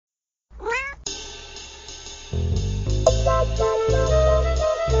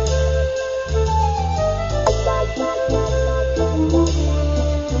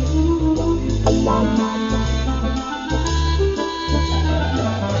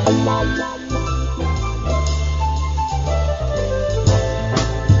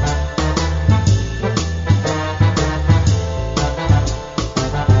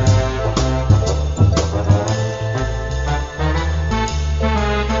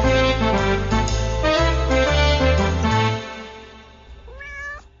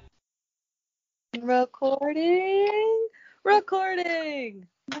Recording. Recording.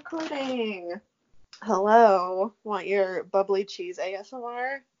 Recording. Hello. Want your bubbly cheese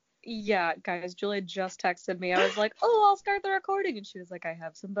ASMR? Yeah, guys, Julia just texted me. I was like, oh, I'll start the recording. And she was like, I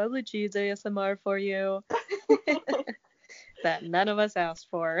have some bubbly cheese ASMR for you that none of us asked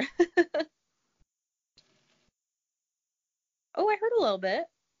for. Oh, I heard a little bit.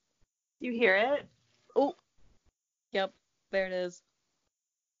 You hear it? Oh, yep, there it is.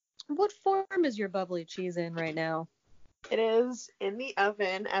 What form is your bubbly cheese in right now? It is in the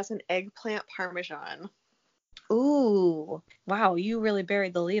oven as an eggplant parmesan. Ooh, wow, you really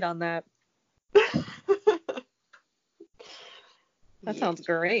buried the lead on that. That sounds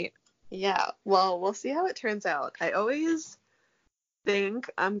great. Yeah, well, we'll see how it turns out. I always think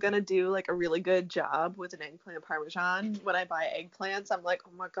I'm gonna do like a really good job with an eggplant parmesan. When I buy eggplants, I'm like,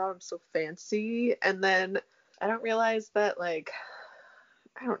 oh my god, I'm so fancy. And then I don't realize that, like,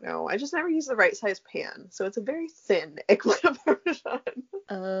 I don't know, I just never use the right size pan. So it's a very thin eggplant parmesan.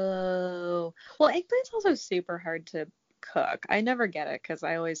 Oh, well, eggplant's also super hard to cook. I never get it because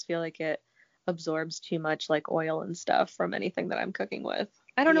I always feel like it absorbs too much like oil and stuff from anything that I'm cooking with.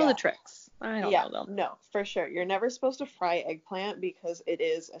 I don't know the tricks. I don't know them. No, for sure. You're never supposed to fry eggplant because it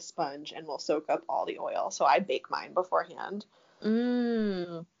is a sponge and will soak up all the oil. So I bake mine beforehand.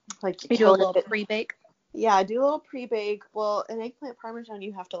 Like, you do a little pre-bake? Yeah, I do a little pre-bake. Well, an eggplant parmesan,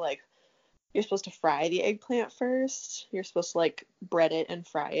 you have to like, you're supposed to fry the eggplant first. You're supposed to like bread it and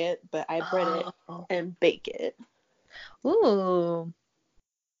fry it, but I bread it and bake it. Ooh.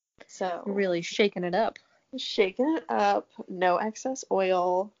 So really shaking it up. Shaking it up, no excess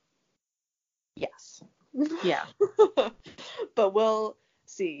oil. Yes. Yeah. But we'll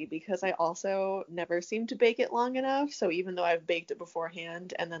see, because I also never seem to bake it long enough. So even though I've baked it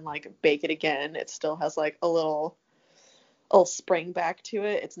beforehand and then like bake it again, it still has like a little spring back to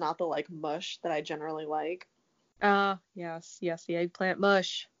it. It's not the like mush that I generally like. Yes, the eggplant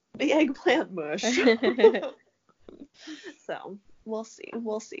mush. The eggplant mush. So we'll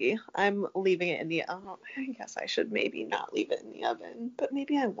see. I'm leaving it in the I guess I should maybe not leave it in the oven, but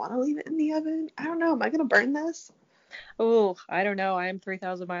maybe I want to leave it in the oven. I don't know. Am I gonna burn this? Oh, I don't know. I am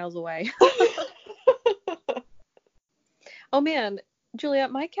 3,000 miles away. Oh man, Julia,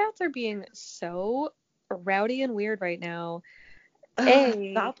 my cats are being so rowdy and weird right now.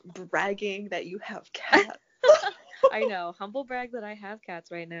 Stop bragging that you have cats. I know, humble brag that I have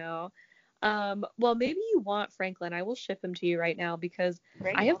cats right now. Well, maybe you want Franklin. I will ship him to you right now because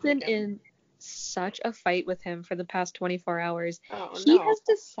I have been in such a fight with him for the past 24 hours. He has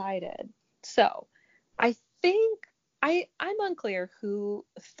decided. So, I think I'm unclear who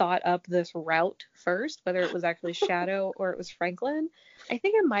thought up this route first, whether it was actually Shadow or it was Franklin. I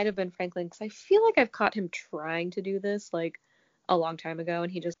think it might have been Franklin because I feel like I've caught him trying to do this like a long time ago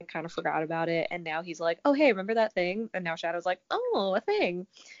and he just kind of forgot about it, and now he's like, oh hey, remember that thing? And now Shadow's like, oh, a thing.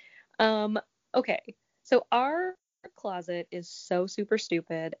 Okay, so our closet is so super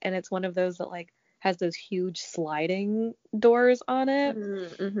stupid, and it's one of those that like has those huge sliding doors on it.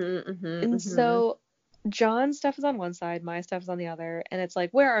 And so John's stuff is on one side, my stuff is on the other, and it's like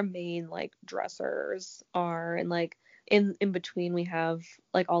where our main like dressers are, and like in between we have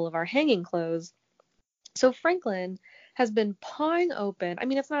like all of our hanging clothes. So Franklin has been pawing open. I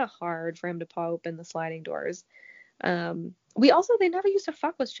mean, it's not hard for him to paw open the sliding doors. They never used to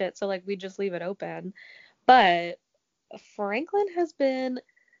fuck with shit, so like we just leave it open. But Franklin has been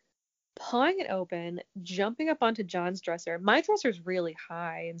pawing it open, jumping up onto John's dresser. My dresser's really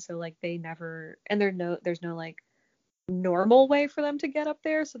high, and so like there's no like normal way for them to get up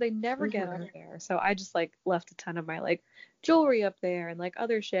there, so they never get up there. So I just like left a ton of my like jewelry up there and like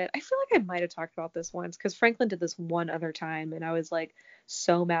other shit. I feel like I might have talked about this once because Franklin did this one other time and I was like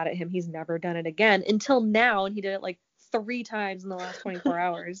so mad at him. He's never done it again until now, and he did it like 3 times in the last 24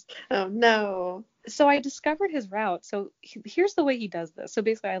 hours. Oh no. So I discovered his route. So here's the way he does this. So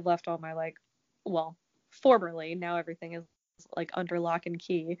basically I left all my like, well, formerly, now everything is like under lock and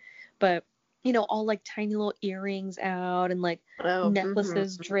key, but you know, all like tiny little earrings out and like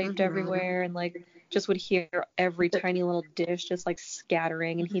necklaces draped everywhere, and like just would hear every tiny little dish just like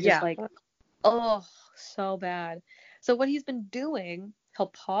scattering, and he just like, oh, so bad. So what he's been doing, he'll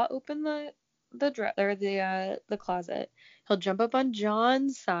paw open the closet. He'll jump up on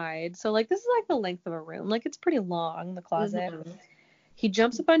John's side. So like this is like the length of a room. Like it's pretty long, the closet. He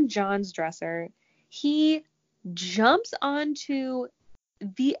jumps up on John's dresser. He jumps onto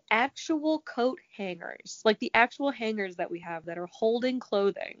the actual coat hangers, like the actual hangers that we have that are holding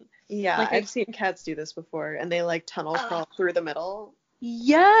clothing. Yeah, like I've seen cats do this before, and they like tunnel crawl through the middle.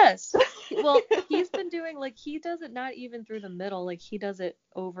 Yes. Well, he's been doing, like, he does it not even through the middle, like he does it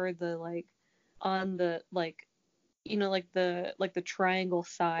over the, like, on the, like, you know, like the triangle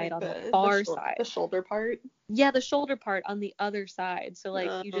side, like on the far side. The shoulder part? Yeah, the shoulder part on the other side. So,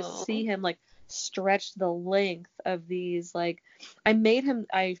 like, you just see him, like, stretch the length of these, like,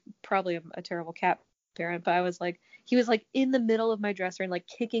 I probably am a terrible cat parent, but I was like, he was, like, in the middle of my dresser and, like,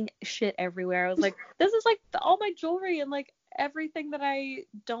 kicking shit everywhere. I was like, this is, like, all my jewelry and, like, everything that I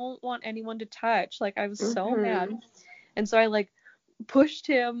don't want anyone to touch. Like, I was so mad. And so I, like, pushed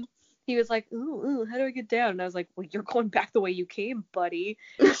him. He was like, ooh, how do I get down? And I was like, well, you're going back the way you came, buddy.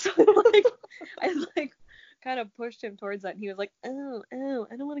 So, like, I, like, kind of pushed him towards that, and he was like, oh,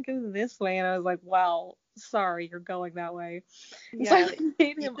 I don't want to go this way. And I was like, wow, sorry, you're going that way. Yeah, so I, like,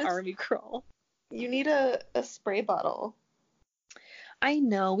 made him army crawl. You need a spray bottle. I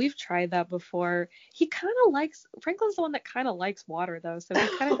know, we've tried that before. He kind of likes, Franklin's the one that kind of likes water, though, so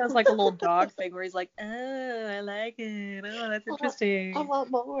he kind of does, like, a little dog thing where he's like, oh, I like it. Oh, that's interesting. I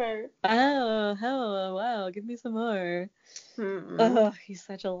want more. Oh, wow, give me some more. Oh, he's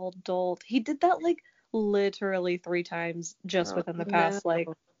such a little dolt. He did that, like, literally 3 times just within the past, like,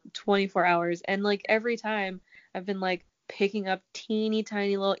 24 hours. And, like, every time I've been, like, picking up teeny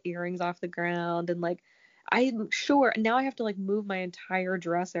tiny little earrings off the ground, and, like, I'm sure now I have to, like, move my entire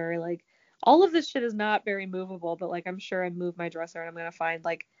dresser. Like, all of this shit is not very movable, but, like, I'm sure I move my dresser and I'm gonna find,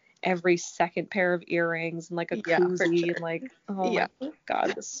 like, every second pair of earrings and, like, a koozie, and, like, oh my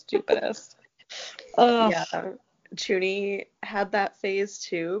god, the stupidest. Yeah, Chuny had that phase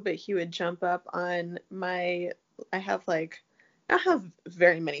too, but he would jump up on I have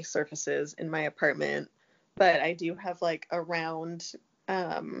very many surfaces in my apartment, but I do have, like, a round,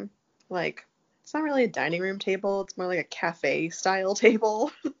 like, it's not really a dining room table, it's more like a cafe style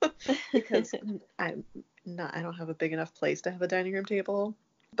table because I don't have a big enough place to have a dining room table,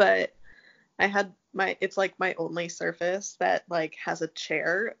 but I had it's like my only surface that, like, has a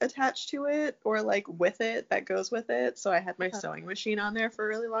chair attached to it or, like, with it that goes with it. So I had my sewing machine on there for a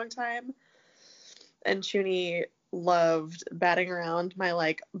really long time. And Chuny loved batting around my,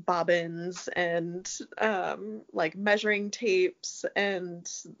 like, bobbins and like measuring tapes and,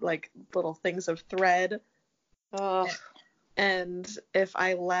 like, little things of thread. And if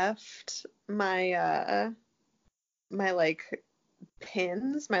I left my my, like,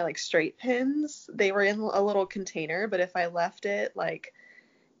 pins, my, like, straight pins, they were in a little container, but if I left it, like,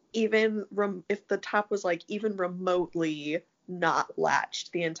 even if the top was, like, even remotely not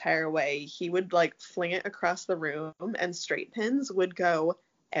latched the entire way, he would, like, fling it across the room and straight pins would go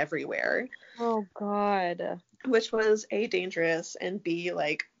everywhere. Oh god. Which was A, dangerous, and B,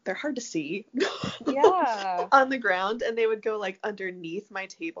 like, they're hard to see. Yeah. On the ground, and they would go, like, underneath my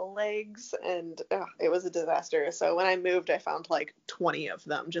table legs, and it was a disaster. So when I moved, I found, like, 20 of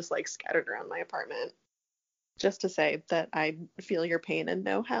them just, like, scattered around my apartment. Just to say that I feel your pain and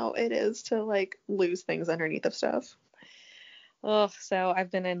know how it is to, like, lose things underneath of stuff. Oh, so I've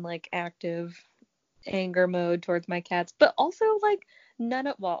been in, like, active anger mode towards my cats, but also, like, not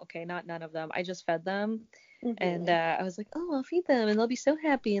none of them. I just fed them. And I was like, oh, I'll feed them and they'll be so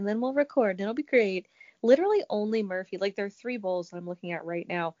happy, and then we'll record and it'll be great. Literally only Murphy, like, there are 3 bowls that I'm looking at right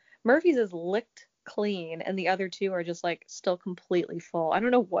now. Murphy's is licked clean and the other 2 are just, like, still completely full. I don't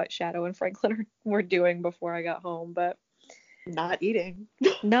know what Shadow and Franklin were doing before I got home, but not eating.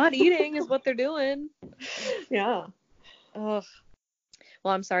 Not eating is what they're doing. Yeah. Ugh.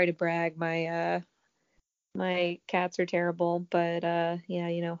 Well, I'm sorry to brag. My cats are terrible, but yeah,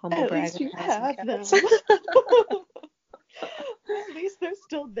 you know, humble brag. At least you have them. At least they're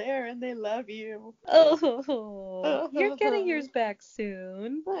still there and they love you. Oh, you're getting yours back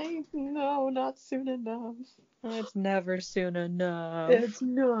soon. I know, not soon enough. Oh, it's never soon enough. It's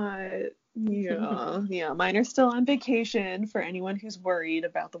not. Yeah, yeah. Mine are still on vacation, for anyone who's worried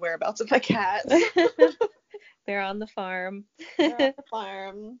about the whereabouts of my cats. They're on the farm. They're on the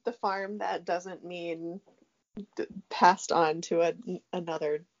farm. The farm that doesn't mean passed on to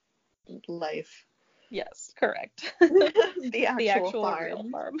another life. Yes, correct. The actual farm. Real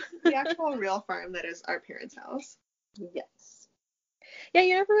farm. The actual real farm that is our parents' house. Yes. Yeah,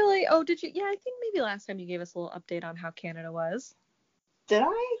 you never really. Oh, did you? Yeah, I think maybe last time you gave us a little update on how Canada was. Did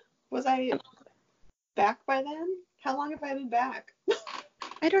I? Was I back by then? How long have I been back?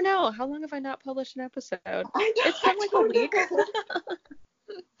 I don't know. How long have I not published an episode? It's been like a week.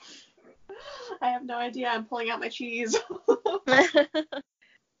 I have no idea. I'm pulling out my cheese.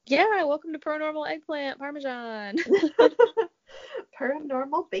 Yeah, welcome to Paranormal Eggplant Parmesan.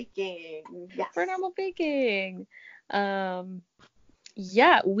 Paranormal baking. Yes. Paranormal baking.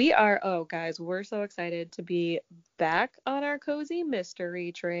 Yeah, we are. Oh, guys, we're so excited to be back on our cozy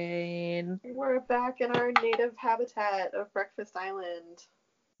mystery train. We're back in our native habitat of Breakfast Island.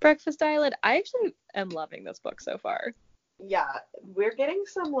 Breakfast Island. I actually am loving this book so far. Yeah, we're getting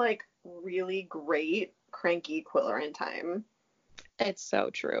some like really great cranky Quillerin time. It's so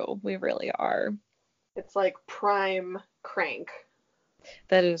true. We really are. It's like prime crank.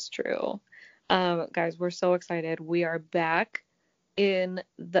 That is true. Guys, we're so excited. We are back in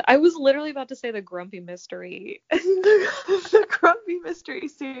I was literally about to say the Grumpy Mystery. the Grumpy Mystery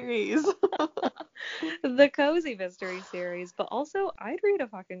series. The Cozy Mystery series. But also, I'd read a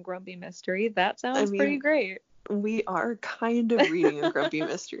fucking Grumpy Mystery. That sounds pretty great. We are kind of reading a Grumpy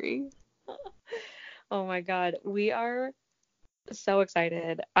Mystery. Oh my god. We are so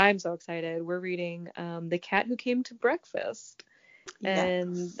excited. I'm so excited. We're reading The Cat Who Came to Breakfast. Yes.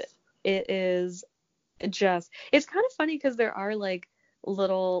 And it is just, it's kind of funny because there are like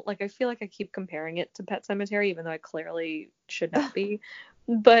little, like I feel like I keep comparing it to Pet Sematary, even though I clearly should not be.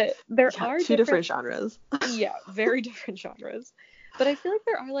 But there are two different genres. Yeah, very different genres. But I feel like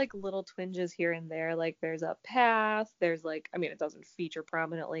there are like little twinges here and there. Like there's a path. There's like, I mean, it doesn't feature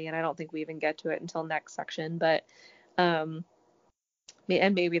prominently, and I don't think we even get to it until next section. But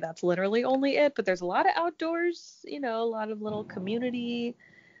and maybe that's literally only it. But there's a lot of outdoors. A lot of little community.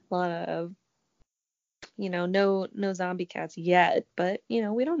 A lot of no zombie cats yet. But we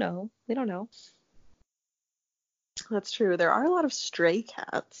don't know. We don't know. That's true. There are a lot of stray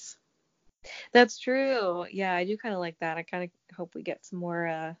cats. That's true. Yeah, I do kind of like that. I kind of hope we get some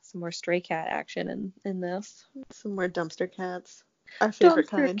more stray cat action in this. Some more dumpster cats. Our favorite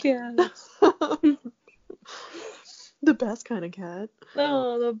dumpster kind. Cats. The best kind of cat.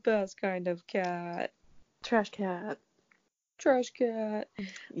 Oh, the best kind of cat. Trash cat. Trash cat.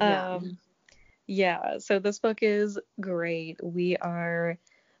 Yeah. Yeah, so this book is great. We are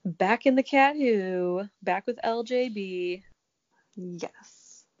back in the Cat Who, back with LJB.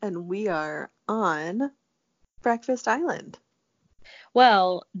 Yes. And we are on Breakfast Island.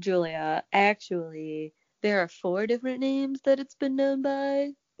 Well, Julia, actually, there are 4 different names that it's been known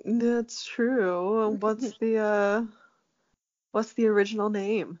by. That's true. What's the original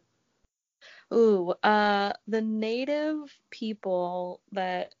name? Ooh, the native people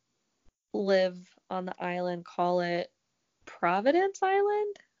that live on the island call it Providence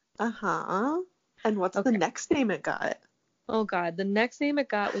Island. Uh-huh. And what's the next name it got? Oh god, the next name it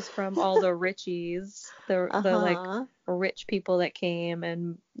got was from all the Richies, the like rich people that came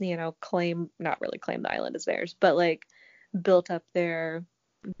and not really claim the island as theirs, but like built up their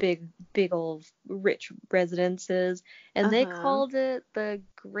big old rich residences, and they called it the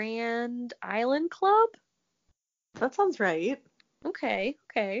Grand Island Club. That sounds right. Okay.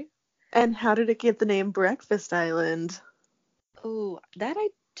 And how did it get the name Breakfast Island? Oh, that I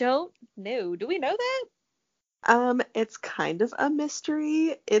don't know. Do we know that? It's kind of a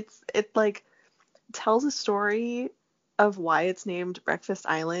mystery. It like tells a story of why it's named Breakfast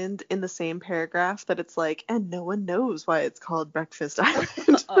Island in the same paragraph that it's like, and no one knows why it's called Breakfast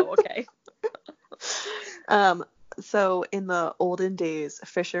Island. Oh, okay. So in the olden days,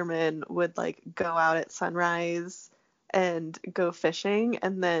 fishermen would like go out at sunrise and go fishing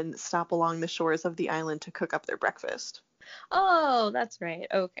and then stop along the shores of the island to cook up their breakfast. Oh, that's right.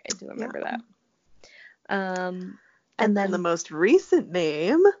 Okay, I do remember that. And then the most recent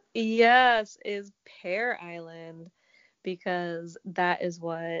name, yes, is Pear Island, because that is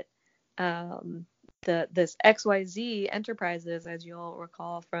what this XYZ Enterprises, as you'll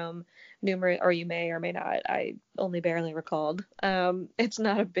recall from numerous, or you may or may not, I only barely recalled. It's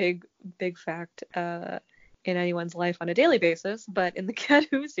not a big fact in anyone's life on a daily basis, but in the Cat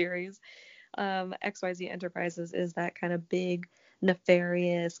Who series, XYZ Enterprises is that kind of big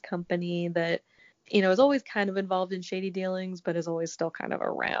nefarious company that is always kind of involved in shady dealings, but is always still kind of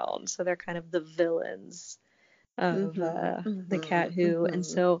around. So they're kind of the villains of the Cat Who. And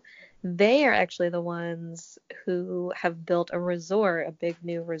so they are actually the ones who have built a big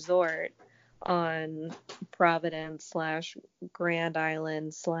new resort on Providence / Grand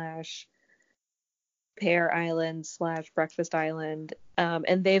Island / Pear Island / Breakfast Island.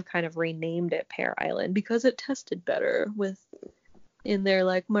 And they've kind of renamed it Pear Island because it tested better in their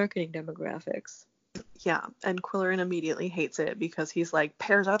like marketing demographics. Yeah, and Quillerin immediately hates it because he's like,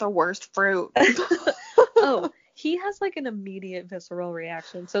 pears are the worst fruit. Oh, he has like an immediate visceral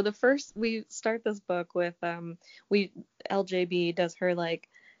reaction. So we start this book with LJB does her like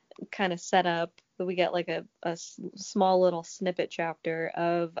kind of setup we get like a small little snippet chapter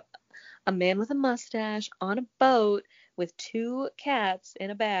of a man with a mustache on a boat with 2 cats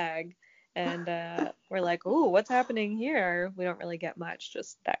in a bag. And we're like, ooh, what's happening here? We don't really get much,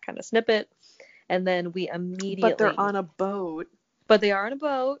 just that kind of snippet. And then we immediately. But they're on a boat. But they are on a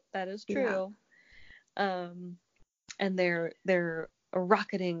boat. That is Yeah. true. And they're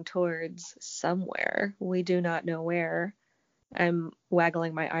rocketing towards somewhere. We do not know where. I'm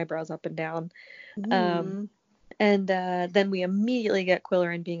waggling my eyebrows up and down. And then we immediately get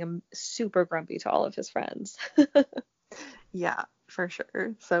Quillerin being super grumpy to all of his friends. Yeah, for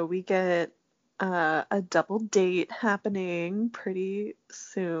sure. So we get a double date happening pretty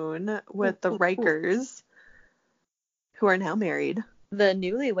soon with the Rikers, who are now married. The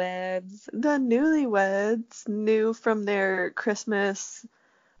newlyweds. The newlyweds, new from their Christmas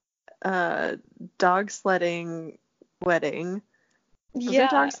dog sledding wedding. Was there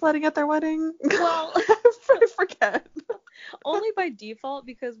dog sledding at their wedding? Well, I forget. Only by default,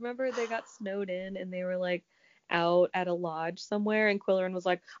 because remember they got snowed in and they were like out at a lodge somewhere, and Quillerin was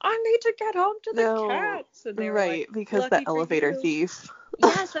like, I need to get home to the cats. And they were right, like, because the elevator thief.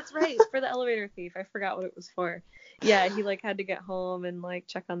 Yes, that's right. For the elevator thief. I forgot what it was for. Yeah, he like had to get home and like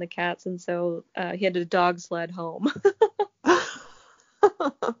check on the cats, and so he had to dog sled home.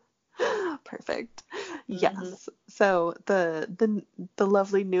 Perfect. Yes. So the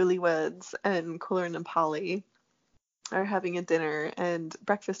lovely newlyweds and Quillerin and Polly are having a dinner, and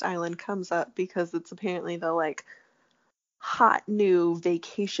Breakfast Island comes up because it's apparently the like hot new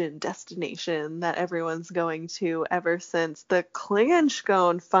vacation destination that everyone's going to ever since the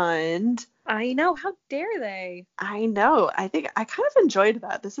Klingenschone Fund. I know. How dare they? I know. I think I kind of enjoyed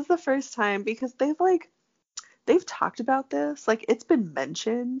that. This is the first time, because they've talked about this. Like, it's been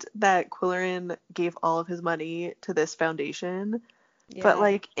mentioned that Quillerin gave all of his money to this foundation. Yeah. But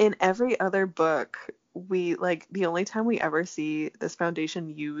like in every other book, we like the only time we ever see this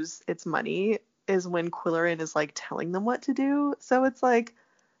foundation use its money is when Quillerin is like telling them what to do. So it's like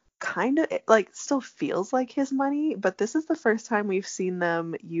kind of like still feels like his money, but this is the first time we've seen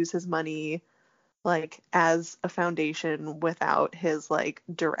them use his money like as a foundation without his like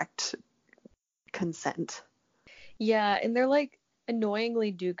direct consent. Yeah, and they're like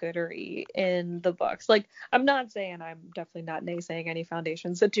annoyingly do-goodery in the books. Like, I'm not saying, I'm definitely not naysaying any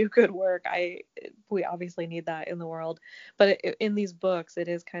foundations that do good work. We obviously need that in the world, but in these books it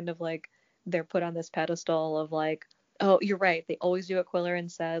is kind of like they're put on this pedestal of like, oh, you're right, they always do what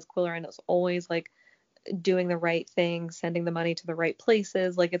Quillerin says. Quillerin is always like doing the right thing, sending the money to the right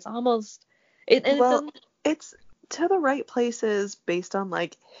places. Like, it's almost it's to the right places based on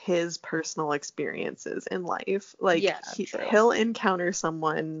like his personal experiences in life. Like, yeah, he'll encounter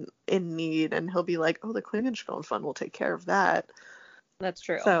someone in need and he'll be like, oh, the Klingenschone Fund will take care of that. That's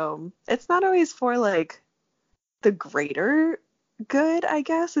true. So it's not always for like the greater good, I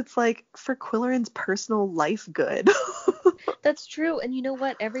guess. It's like for Quillerin's personal life good. That's true. And you know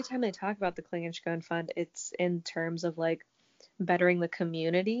what? Every time they talk about the Klingenschone Fund, it's in terms of like bettering the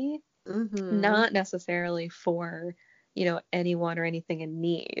community. Not necessarily for, anyone or anything in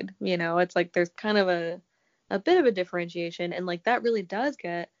need. It's like there's kind of a bit of a differentiation, and like that really does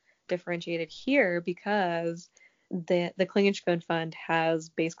get differentiated here because the Klingenschone Fund has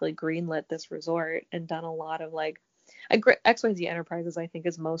basically greenlit this resort and done a lot of like XYZ Enterprises, I think,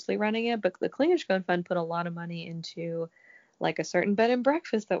 is mostly running it, but the Klingenschone Fund put a lot of money into like a certain bed and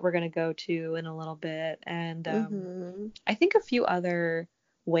breakfast that we're going to go to in a little bit, and I think a few other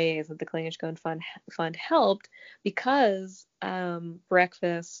ways that the Klingenschone Fund helped, because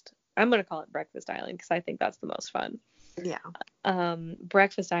breakfast, I'm going to call it Breakfast Island because I think that's the most fun. Yeah.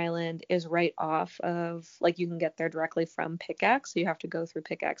 Breakfast Island is right off of, like, you can get there directly from Pickaxe, so you have to go through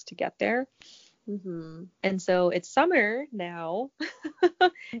Pickaxe to get there. And so it's summer now,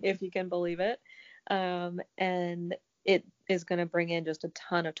 if you can believe it, and it is going to bring in just a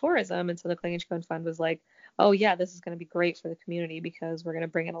ton of tourism, and so the Klingenschone Fund was like, oh yeah, this is going to be great for the community because we're going to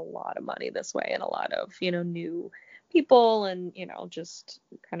bring in a lot of money this way and a lot of, new people, and, just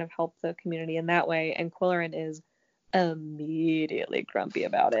kind of help the community in that way. And Quillerin is immediately grumpy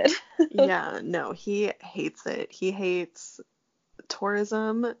about it. Yeah, no, he hates it. He hates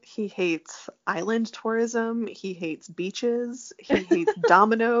tourism. He hates island tourism. He hates beaches. He hates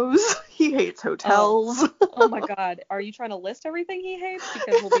dominoes. He hates hotels. Oh my God. Are you trying to list everything he hates?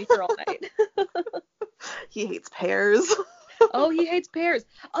 Because we'll be here all night. He hates pears. Oh, he hates pears.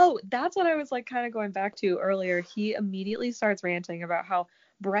 Oh, that's what I was like kind of going back to earlier. He immediately starts ranting about how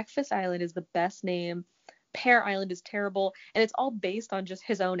Breakfast Island is the best name, Pear Island is terrible, and it's all based on just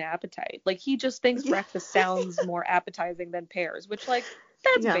his own appetite. Like, he just thinks breakfast sounds more appetizing than pears, which, like,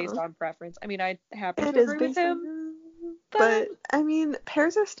 That's Yeah. based on preference. I mean, I happen It to is agree with based on, him, but I mean,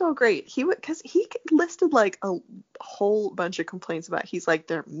 pears are still great. Because he listed like a whole bunch of complaints about. He's like,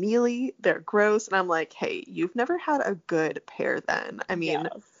 they're mealy, they're gross, and I'm like, hey, you've never had a good pear then. I mean,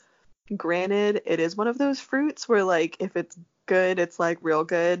 yes. granted, it is one of those fruits where like if it's good, it's like real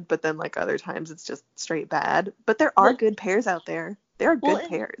good, but then like other times it's just straight bad. But there are good pears out there. There are good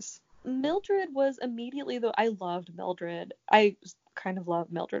pears. Mildred was immediately though. I loved Mildred. I kind of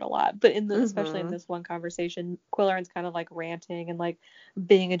love Mildred a lot, but especially in this one conversation, Quilleran's kind of like ranting and like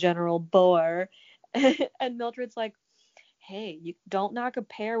being a general bore, and Mildred's like, hey, you don't knock a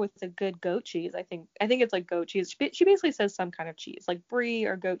pear with a good goat cheese. I think it's like goat cheese. She basically says some kind of cheese, like brie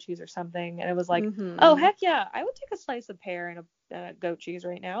or goat cheese or something. And it was like, oh, heck yeah, I would take a slice of pear and a goat cheese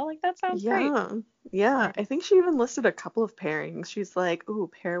right now. Like, that sounds great. Yeah. I think she even listed a couple of pairings. She's like, ooh,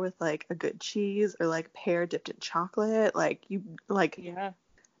 pear with like a good cheese, or like pear dipped in chocolate. Like, you like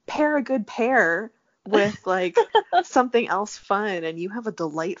pair a good pear with like something else fun, and you have a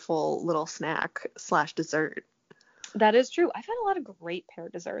delightful little snack / dessert. That is true. I've had a lot of great pear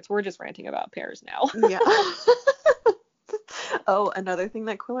desserts. We're just ranting about pears now. Yeah. Oh, another thing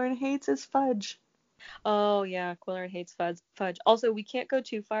that Quilleran hates is fudge. Oh yeah, Quilleran hates fudge. Also, we can't go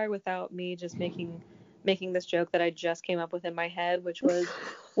too far without me just making this joke that I just came up with in my head, which was,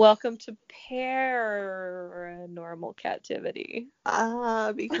 welcome to paranormal captivity.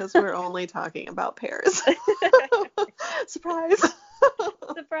 Because we're only talking about pears. Surprise.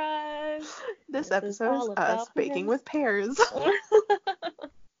 Surprise. This episode is us baking with pears.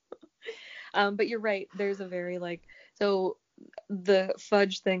 But you're right. There's a very so the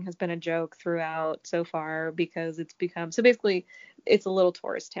fudge thing has been a joke throughout so far, because it's become, so basically it's a little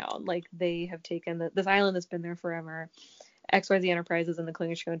tourist town. Like, they have taken this island that's been there forever. XYZ Enterprises and the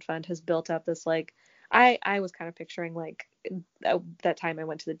Klingerskogen Fund has built up this, like, I was kind of picturing like that time I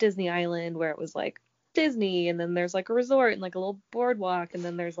went to the Disney Island, where it was like Disney, and then there's like a resort and like a little boardwalk, and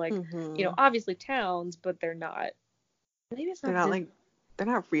then there's like obviously towns, but they're not, maybe it's not, they're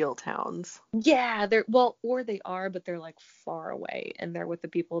not real towns. Yeah, or they are, but they're like far away, and they're with the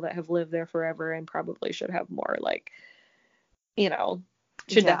people that have lived there forever and probably should have more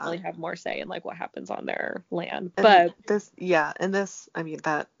definitely have more say in like what happens on their land. But I mean,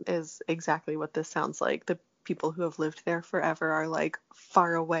 that is exactly what this sounds like. The people who have lived there forever are like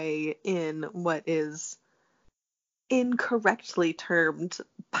far away in what is incorrectly termed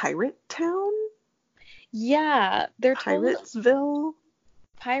Pirate Town. Yeah, they're Piratesville.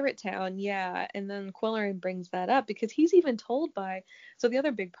 Pirate Town, yeah. And then Quilleran brings that up because he's even told so the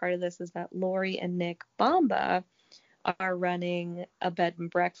other big part of this is that Lori and Nick Bamba are running a bed and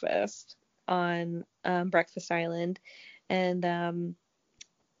breakfast on Breakfast Island, and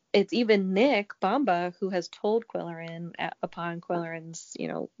it's even Nick Bamba who has told Quilleran upon Quilleran's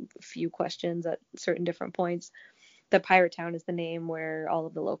few questions at certain different points that Pirate Town is the name where all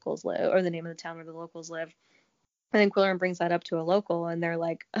of the locals live, or the name of the town where the locals live. And then Quilleran brings that up to a local, and they're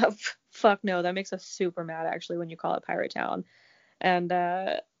like, oh, fuck no, that makes us super mad actually when you call it Pirate Town. And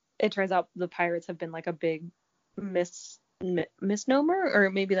it turns out the pirates have been like a big misnomer, or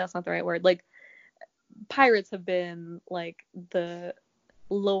maybe that's not the right word. Like, pirates have been like the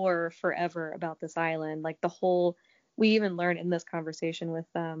lore forever about this island. Like, we even learn in this conversation with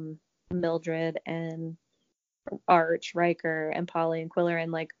Mildred and Arch, Riker, and Polly and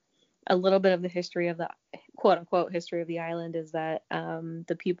Quilleran, like, a little bit of the history of the quote unquote history of the island is that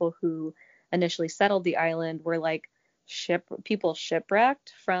the people who initially settled the island were like people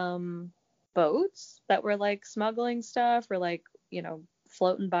shipwrecked from boats that were like smuggling stuff, or like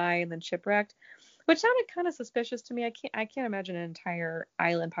floating by and then shipwrecked, which sounded kind of suspicious to me. I can't imagine an entire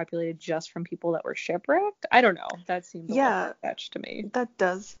island populated just from people that were shipwrecked. I don't know, that seemed a little far-fetched to me. That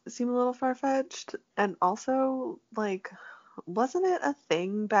does seem a little far-fetched. And also, like, wasn't it a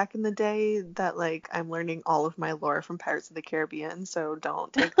thing back in the day that, like, I'm learning all of my lore from Pirates of the Caribbean, so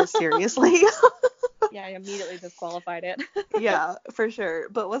don't take this seriously. Yeah, I immediately disqualified it. Yeah, for sure.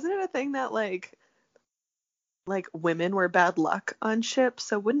 But wasn't it a thing that like women were bad luck on ships?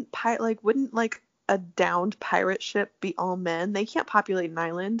 So wouldn't a downed pirate ship be all men? They can't populate an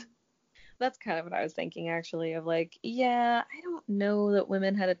island. That's kind of what I was thinking, actually, of like, yeah, I don't know that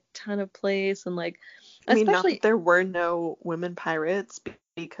women had a ton of place, and like, I mean, not that there were no women pirates,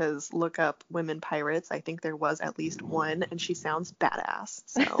 because look up women pirates. I think there was at least one, and she sounds badass.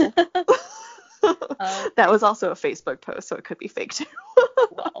 So that was also a Facebook post, so it could be fake too.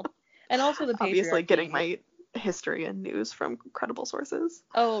 Well, and also the patriarchy. Obviously, getting my history and news from credible sources.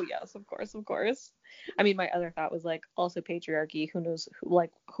 Oh yes, of course, of course. I mean, my other thought was like also patriarchy. Who knows what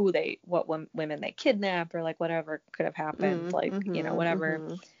women they kidnapped or like whatever could have happened, like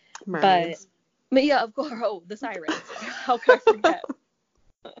whatever. Mermaids. But yeah, of course. Oh, the sirens. How could I forget?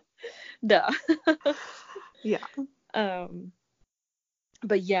 Duh. Yeah.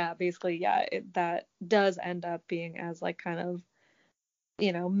 But yeah, basically, yeah, that does end up being as like kind of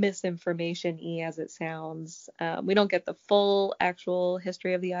misinformation-y as it sounds. We don't get the full actual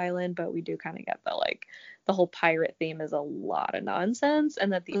history of the island, but we do kind of get the whole pirate theme is a lot of nonsense,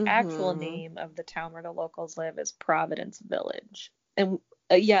 and that the actual name of the town where the locals live is Providence Village. And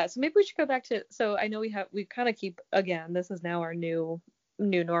yeah, so maybe we should go back to. So I know we kind of keep, again, this is now our new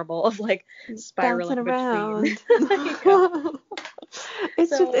normal of like spiraling around.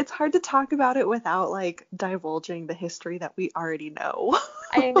 It's hard to talk about it without like divulging the history that we already know.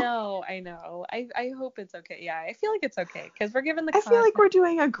 I know. I hope it's okay. Yeah, I feel like it's okay because we're given the I feel like we're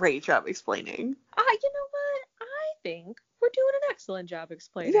doing a great job explaining. You know what? I think we're doing an excellent job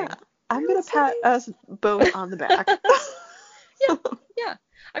explaining. Yeah, I'm gonna pat us both on the back. Yeah.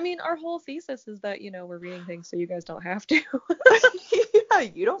 I mean, our whole thesis is that, we're reading things so you guys don't have to. Yeah,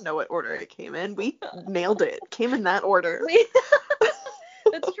 you don't know what order it came in. We nailed it. Came in that order.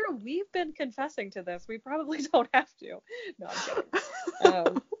 That's true. We've been confessing to this. We probably don't have to. No, I'm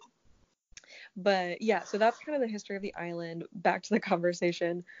kidding. But yeah, so that's kind of the history of the island. Back to the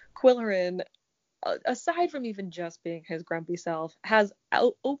conversation. Quillerin, aside from even just being his grumpy self, has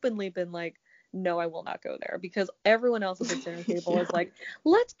openly been like, no, I will not go there, because everyone else at the dinner table is like,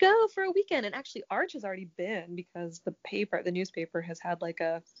 let's go for a weekend. And actually Arch has already been, because the newspaper has had like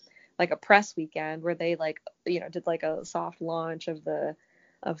a press weekend where they did like a soft launch of the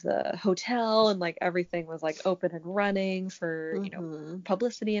hotel, and like everything was like open and running for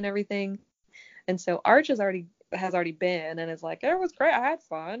publicity and everything. And so Arch has already been and is like, it was great, I had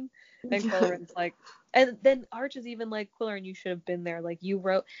fun. And Quillerin's like, and then Arch is even like, Quillerin, you should have been there. Like, you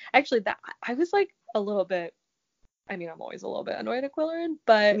wrote. Actually, that I was like a little bit. I mean, I'm always a little bit annoyed at Quillerin,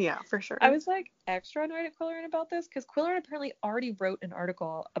 but yeah, for sure. I was like extra annoyed at Quillerin about this because Quillerin apparently already wrote an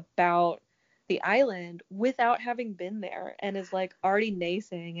article about the island without having been there, and is like already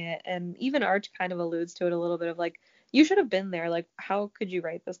naysaying it. And even Arch kind of alludes to it a little bit of like, you should have been there. Like, how could you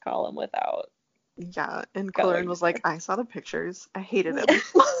write this column without? Yeah, and Quillerin was like, I saw the pictures. I hated him.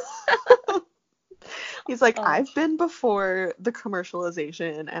 He's like, I've been before the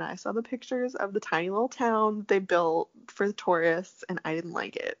commercialization, and I saw the pictures of the tiny little town they built for the tourists, and I didn't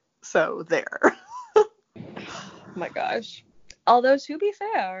like it. So there. Oh my gosh. Although, to be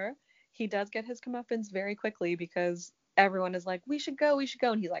fair, he does get his comeuppance very quickly, because everyone is like, we should go.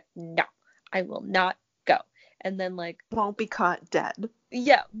 And he's like, no, I will not go. And then like, won't be caught dead.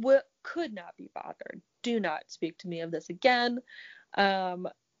 Yeah, could not be bothered. Do not speak to me of this again.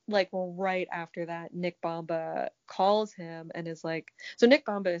 Like right after that, Nick Bomba calls him and is like, so Nick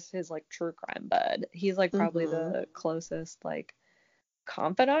Bomba is his like true crime bud. He's like probably the closest like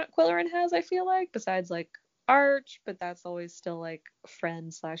confidant Quillerin has, I feel like, besides like Arch, but that's always still like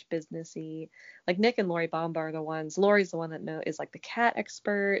friend / businessy. Like Nick and Lori Bomba are the ones. Lori's the one that is like the cat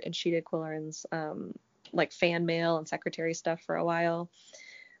expert, and she did Quillerin's like fan mail and secretary stuff for a while.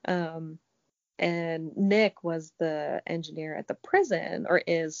 And Nick was the engineer at the prison, or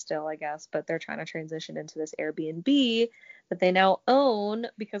is still, I guess, but they're trying to transition into this Airbnb that they now own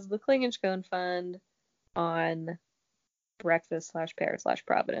because of the Klingenschon Fund on Breakfast / Pear /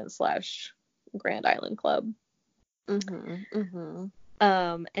 Providence / Grand Island Club. And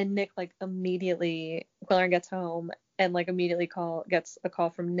Nick like immediately, Quillerin gets home and like immediately gets a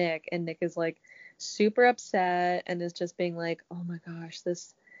call from Nick, and Nick is like super upset and is just being like, oh my gosh,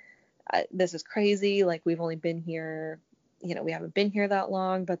 this is crazy. Like, we've only been here, we haven't been here that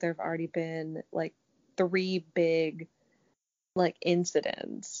long, but there have already been like 3 big like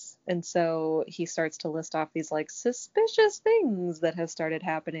incidents. And so he starts to list off these like suspicious things that have started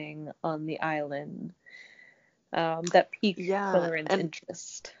happening on the island that piqued Quillerin's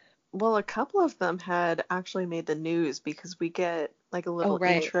interest. Well, a couple of them had actually made the news, because we get like a little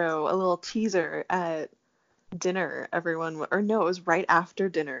intro, a little teaser at dinner. It was right after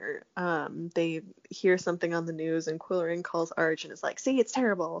dinner. They hear something on the news, and Quillerin calls Arch and is like, see, it's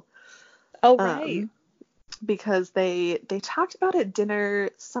terrible. Oh, right. Because they talked about at dinner,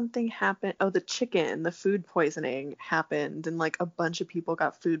 something happened. Oh, the food poisoning happened, and like a bunch of people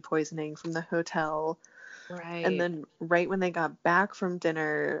got food poisoning from the hotel. Right. And then right when they got back from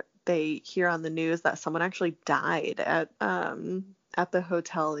dinner, they hear on the news that someone actually died at at the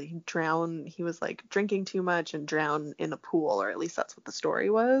hotel, he was like drinking too much and drowned in a pool, or at least that's what the story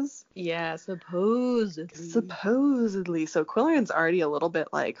was. Yeah, supposedly. So Quillian's already a little bit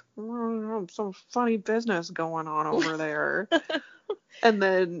like, some funny business going on over there. And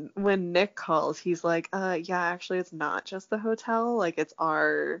then when Nick calls, he's like, yeah, actually it's not just the hotel, like it's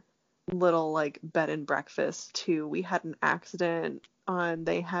our little like bed and breakfast too. We had an accident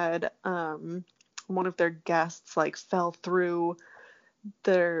they had one of their guests like fell through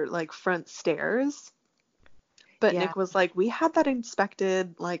their like front stairs. But Yeah. Nick was like, we had that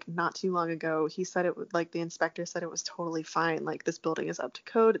inspected like not too long ago. He said it would, like, the inspector said it was totally fine. Like, this building is up to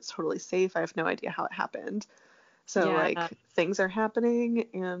code. It's totally safe. I have no idea how it happened. So, Yeah. like, things are happening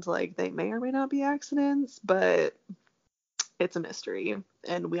and, like, they may or may not be accidents, but it's a mystery.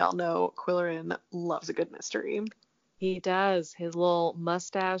 And we all know Quillerin loves a good mystery. He does. His little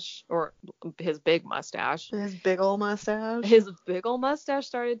mustache, or his big mustache. His big ol' mustache. His big ol' mustache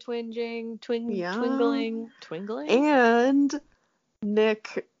started twinkling. And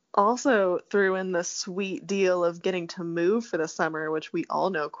Nick also threw in the sweet deal of getting to move for the summer, which we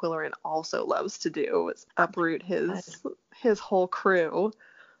all know Quillerin also loves to do. It's uproot his whole crew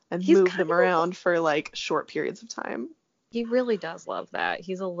and move them around for like short periods of time. He really does love that.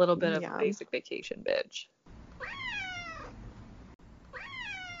 He's a little bit of a basic vacation bitch.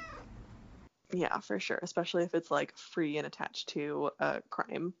 Yeah, for sure. Especially if it's like free and attached to a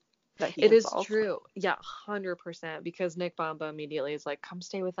crime that he can solve. It is true. Yeah, 100%. Because Nick Bamba immediately is like, come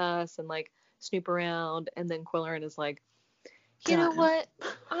stay with us and like snoop around. And then Quillerin is like, you know what?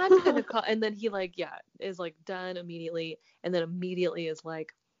 I'm gonna call. And then he like, is like done immediately. And then immediately is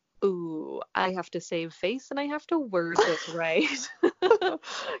like, ooh, I have to save face and I have to word this right.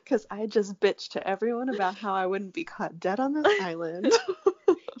 Because I just bitched to everyone about how I wouldn't be caught dead on this island.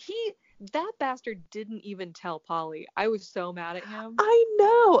 That bastard didn't even tell Polly. I was so mad at him. I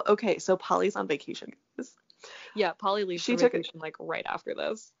know. Okay, so Polly's on vacation, guys. Yeah, Polly leaves for vacation like right after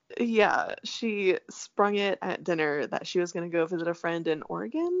this. Yeah, she sprung it at dinner that she was going to go visit a friend in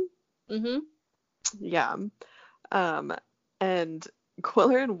Oregon. Mm-hmm. Yeah. And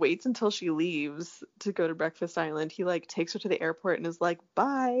Quillerin waits until she leaves to go to Breakfast Island. He like takes her to the airport and is like,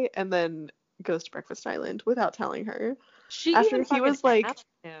 bye, and then goes to Breakfast Island without telling her. After he was like,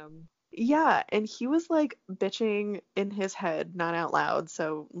 him. Yeah, and he was like bitching in his head, not out loud,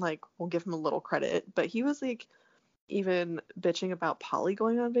 so like we'll give him a little credit, but he was like even bitching about Polly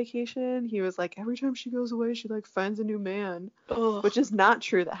going on vacation. He was like, every time she goes away, she like finds a new man. Ugh. Which is not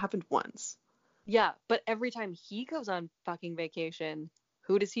true. That happened once. Yeah, but every time he goes on fucking vacation,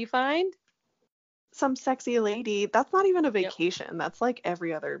 who does he find? Some sexy lady. That's not even a vacation. Yep. That's like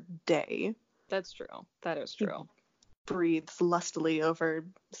every other day. That's true. That is true. He breathes lustily over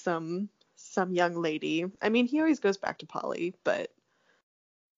some young lady. I mean, he always goes back to Polly,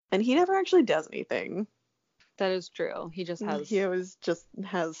 and he never actually does anything. That is true. He always just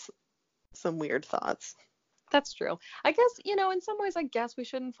has some weird thoughts. That's true. I guess, in some ways, I guess we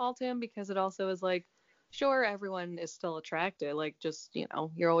shouldn't fault him, because it also is like, sure, everyone is still attracted. Like, just,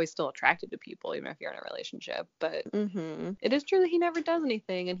 you're always still attracted to people, even if you're in a relationship. But It is true that he never does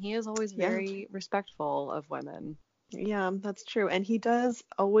anything, and he is always very respectful of women. Yeah, that's true. And he does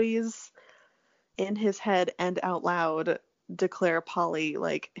always, in his head and out loud, declare Polly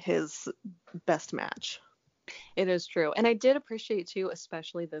like his best match. It is true. And I did appreciate, too,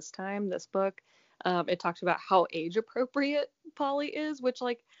 especially this book, it talked about how age appropriate Polly is, which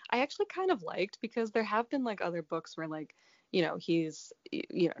like I actually kind of liked, because there have been like other books where like, he's,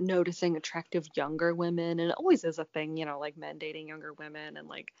 noticing attractive younger women, and it always is a thing, like men dating younger women, and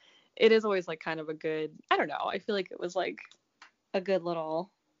like it is always like kind of a good, I don't know, I feel like it was like a good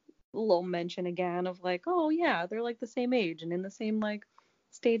little mention again of like, oh yeah, they're like the same age and in the same like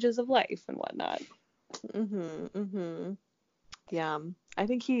stages of life and whatnot. Yeah, I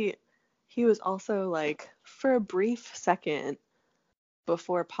think he was also like, for a brief second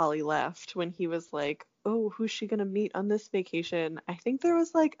before Polly left, when he was like, oh, who's she gonna meet on this vacation? I think there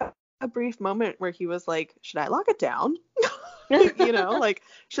was like a brief moment where he was like, should I lock it down? Like,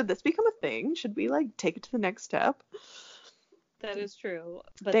 should this become a thing? Should we like take it to the next step? That is true.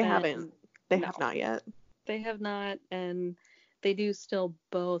 But they haven't. They have not yet. They have not, and they do still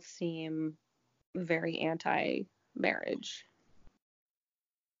both seem very anti-marriage.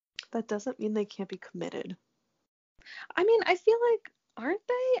 That doesn't mean they can't be committed. I mean, I feel like, aren't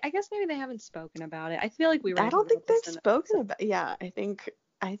they? I guess maybe they haven't spoken about it. I feel like I don't think they've spoken about. Yeah, I think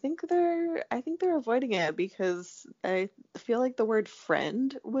they're avoiding it, because I feel like the word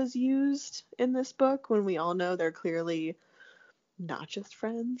friend was used in this book when we all know they're clearly not just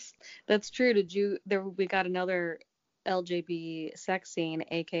friends. That's true. We got another LJB sex scene,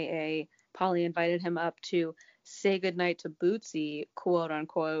 aka Polly invited him up to say goodnight to Bootsy, quote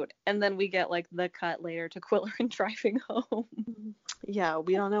unquote, and then we get like the cut later to Quillerin driving home. Yeah,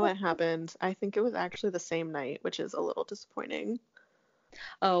 we don't know what happened. I think it was actually the same night, which is a little disappointing.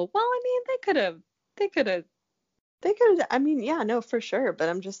 Oh, well, I mean, they could have. I mean, yeah, no, for sure, but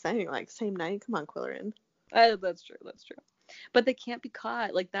I'm just saying, like, same night, come on, Quillerin. That's true. But they can't be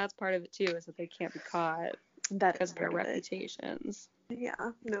caught. Like, that's part of it too, is that they can't be caught because of their reputations.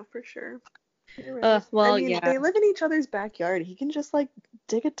 Yeah, no, for sure. You're right. Well, I mean, they live in each other's backyard. He can just, like,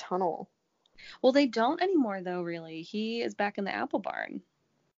 dig a tunnel. Well, they don't anymore, though, really. He is back in the apple barn.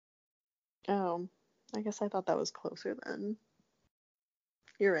 Oh, I guess I thought that was closer then.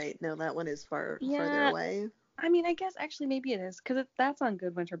 You're right. No, that one is farther away. I mean, I guess actually maybe it is, because that's on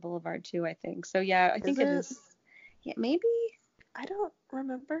Goodwinter Boulevard too, I think. So yeah, I think it is. Yeah, maybe. I don't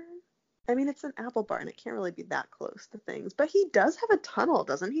remember. I mean, it's an apple barn. It can't really be that close to things. But he does have a tunnel,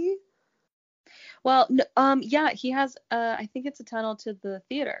 doesn't he? Well, yeah, he has. I think it's a tunnel to the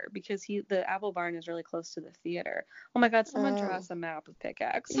theater, because the apple barn is really close to the theater. Oh my God, someone draw us a map of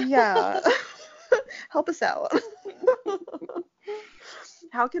Pickaxe. Yeah. Help us out.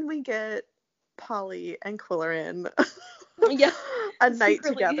 How can we get Polly and Quillerin a night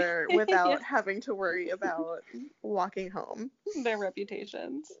together without having to worry about walking home? Their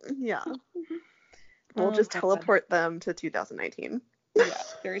reputations. Yeah. We'll just teleport them to 2019. Yeah,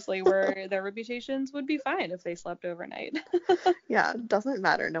 seriously, where their reputations would be fine if they slept overnight. Yeah, doesn't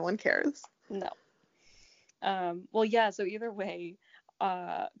matter. No one cares. No. Well, yeah, so either way,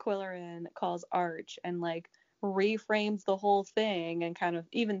 Quillerin calls Arch and, like, reframes the whole thing and kind of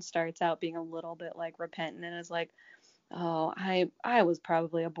even starts out being a little bit, like, repentant and is like, oh, I was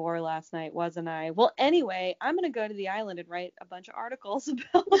probably a bore last night, wasn't I? Well, anyway, I'm going to go to the island and write a bunch of articles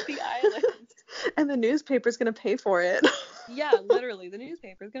about the island. And the newspaper's going to pay for it. Yeah, literally, the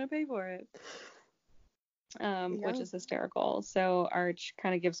newspaper's going to pay for it. Which is hysterical. So Arch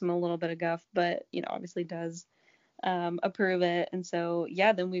kind of gives him a little bit of guff, but, obviously does approve it. And so,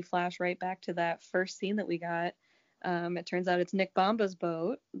 yeah, then we flash right back to that first scene that we got. It turns out it's Nick Bomba's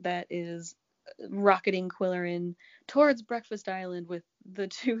boat that is rocketing Quillerin towards Breakfast Island with the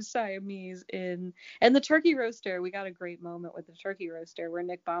two Siamese in, and the turkey roaster. We got a great moment with the turkey roaster where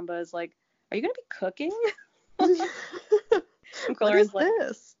Nick Bomba is like, are you gonna be cooking? And Quillerin's like,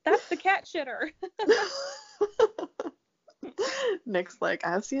 this? That's the cat shitter. Nick's like,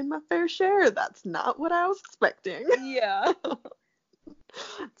 I've seen my fair share. That's not what I was expecting. Yeah.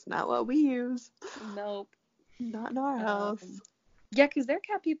 It's not what we use. Nope. Not in our house. Yeah, because they're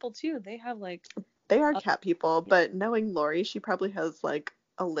cat people too. They have like... They are cat people, but knowing Lori, she probably has like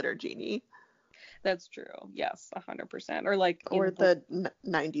a litter genie. That's true. Yes, 100%. Or like... Or the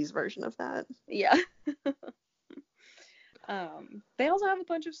 90s version of that. Yeah. They also have a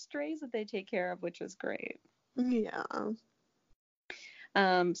bunch of strays that they take care of, which is great. Yeah.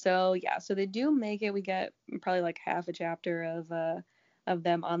 So they do make it. We get probably like half a chapter of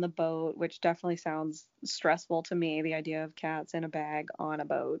them on the boat, which definitely sounds stressful to me, the idea of cats in a bag on a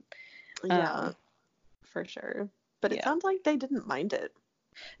boat. Yeah, for sure. But it sounds like they didn't mind it.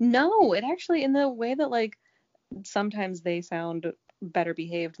 No, it actually, in the way that like sometimes they sound better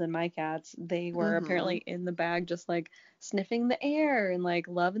behaved than my cats, they were apparently in the bag just like sniffing the air and like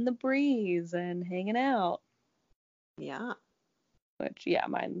loving the breeze and hanging out. Yeah. Which, yeah,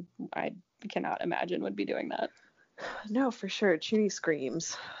 mine, I cannot imagine would be doing that. No, for sure. Chuny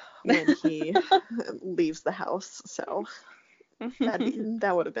screams when he leaves the house, so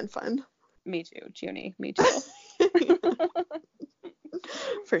that would have been fun. Me too, Chuny. Me too.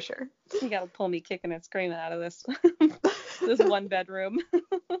 For sure. You gotta pull me kicking and screaming out of this one bedroom.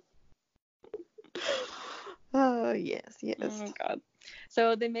 Oh, yes. Oh, God.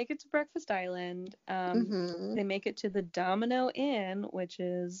 So they make it to Breakfast Island. They make it to the Domino Inn, which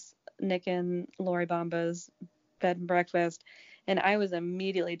is Nick and Lori Bomba's bed and breakfast. And I was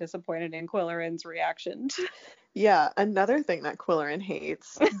immediately disappointed in Quillerin's reaction. Yeah, another thing that Quillerin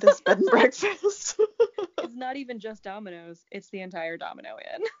hates, this bed and breakfast. It's not even just Domino's, it's the entire Domino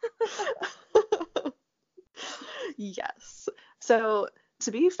Inn. Yes. So,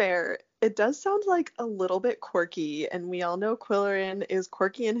 to be fair, it does sound like a little bit quirky, and we all know Quillerin is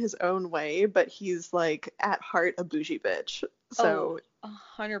quirky in his own way, but he's like at heart a bougie bitch. So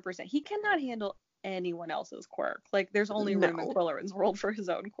 100%. He cannot handle anyone else's quirk. Like, there's only room in Quillerin's world for his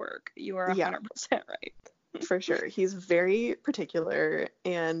own quirk. You are 100% right. For sure. He's very particular,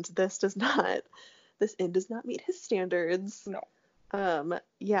 and this inn does not meet his standards. No.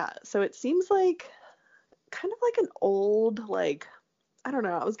 Yeah, so it seems like kind of like an old, like, I don't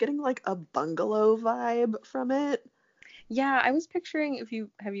know, I was getting like a bungalow vibe from it. Yeah, I was picturing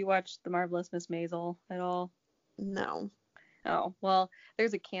have you watched The Marvelous Miss Maisel at all? No. Oh, well,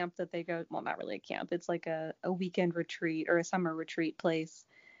 there's a camp that they go, well, not really a camp. It's like a weekend retreat or a summer retreat place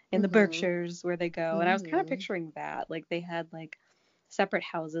in the Mhm. Berkshires where they go. And I was kind of Mhm. picturing that. Like they had like separate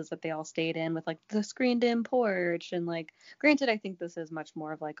houses that they all stayed in with like the screened in porch and like granted I think this is much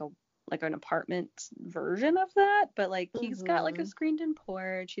more of like an apartment version of that, but like he's got like a Mhm. screened in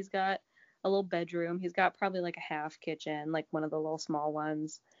porch, he's got a little bedroom, he's got probably like a half kitchen, like one of the little small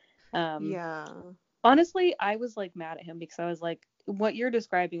ones. Um Yeah. Honestly, I was like mad at him because I was like, what you're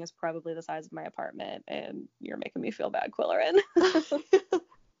describing is probably the size of my apartment, and you're making me feel bad, Quillerin.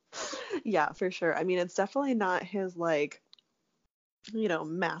 Yeah, for sure. I mean, it's definitely not his like,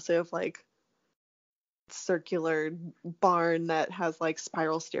 massive like circular barn that has like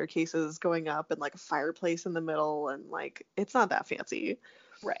spiral staircases going up and like a fireplace in the middle, and like it's not that fancy.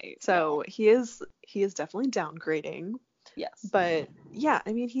 Right. No. So he is definitely downgrading. Yes. But yeah,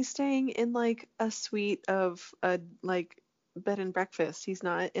 I mean, he's staying in like a suite of a like bed and breakfast. He's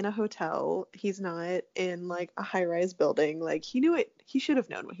not in a hotel. He's not in like a high-rise building. Like he knew it. He should have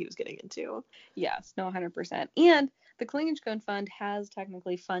known what he was getting into. Yes. No. 100%. And the Klingenstone Fund has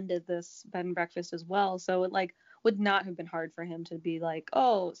technically funded this bed and breakfast as well, so it like would not have been hard for him to be like,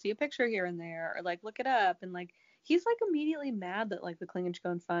 oh, see a picture here and there, or like look it up, and like he's like immediately mad that like the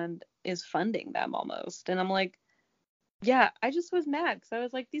Klingenstone Fund is funding them almost, and I'm like, yeah, I just was mad because I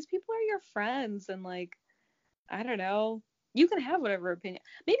was like, these people are your friends, and like I don't know. You can have whatever opinion.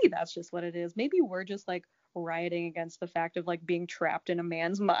 Maybe that's just what it is. Maybe we're just like rioting against the fact of like being trapped in a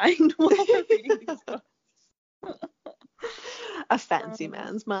man's mind while we're reading these books. A fancy Um,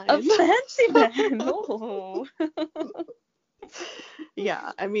 man's a mind. fancy man. Oh.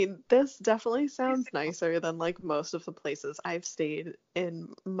 Yeah, I mean, this definitely sounds nicer than like most of the places I've stayed in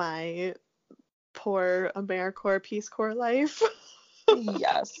my poor AmeriCorps Peace Corps life.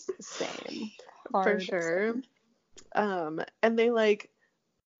 Yes, same. For Hard sure. same. And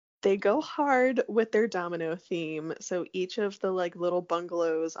they go hard with their domino theme. So each of the like little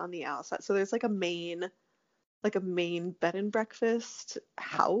bungalows on the outside. So there's like a main bed and breakfast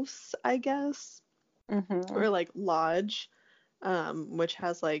house, I guess, Mm-hmm. or like lodge, which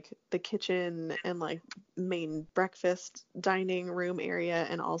has like the kitchen and like main breakfast dining room area,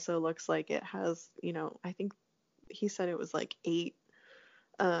 and also looks like it has, I think he said it was like eight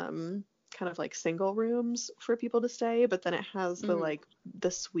kind of like single rooms for people to stay, but then it has the Mm. like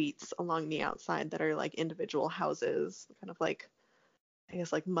the suites along the outside that are like individual houses, kind of like I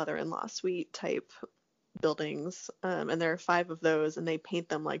guess like mother-in-law suite type buildings. And there are five of those, and they paint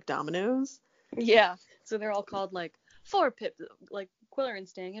them like dominoes. Yeah. So they're all called like 4 pips, like Quillerin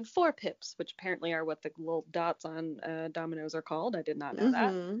staying in 4 pips, which apparently are what the little dots on dominoes are called. I did not know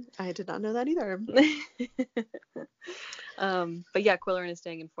that. I did not know that either. But yeah, Quillerin is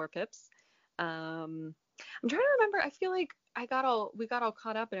staying in 4 pips. I'm trying to remember. I feel like we got all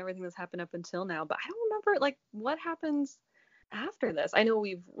caught up in everything that's happened up until now, but I don't remember like what happens after this. I know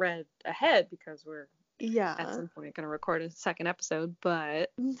we've read ahead because we're at Yeah. some point going to record a second episode,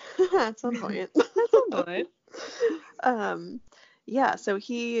 but At some point. at some point. um yeah, so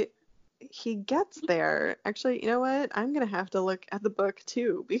he gets there. Actually, you know what? I'm gonna have to look at the book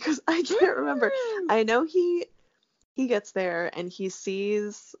too because I can't remember. I know he gets there and he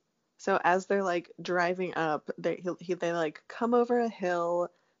sees. So as they're like driving up, they like come over a hill.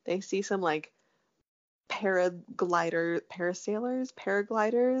 They see some like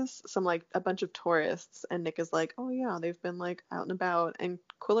paragliders, some like a bunch of tourists, and Nick is like, oh yeah, they've been like out and about. And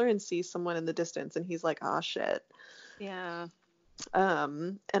Quillerin sees someone in the distance, and he's like, oh shit. Yeah.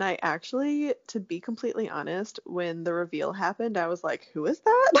 And I actually, to be completely honest, when the reveal happened, I was like, who is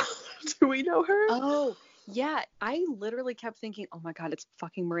that? Do we know her? Oh, yeah. I literally kept thinking, oh my God, it's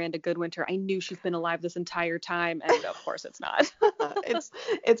fucking Miranda Goodwinter. I knew she's been alive this entire time. And of course it's not.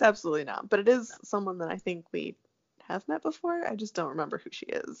 It's absolutely not, but it is someone that I think we have met before. I just don't remember who she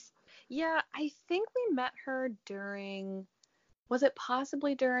is. Yeah, I think we met her was it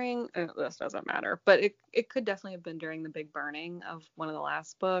possibly during, this doesn't matter, but it could definitely have been during the big burning of one of the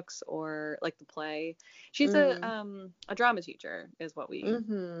last books or like the play. She's Mm. a drama teacher is what we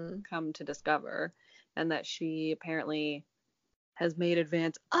Mhm. come to discover, and that she apparently has made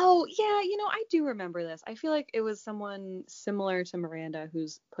advance. Oh, yeah, I do remember this. I feel like it was someone similar to Miranda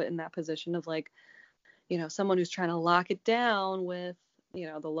who's put in that position of like, someone who's trying to lock it down with,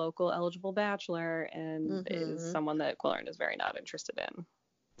 the local eligible bachelor and is Mhm. someone that Quillerin is very not interested in.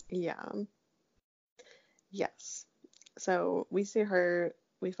 Yeah. Yes. So we see her.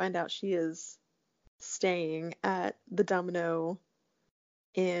 We find out she is staying at the Domino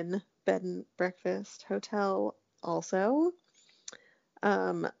Inn bed and breakfast hotel. also.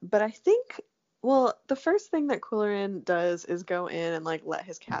 But I think, well, the first thing that Quillerin does is go in and like let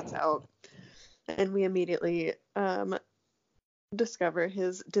his cats out, and we immediately discover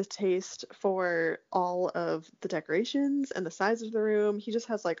his distaste for all of the decorations and the size of the room. He just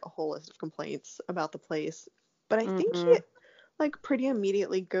has like a whole list of complaints about the place. But I think he like pretty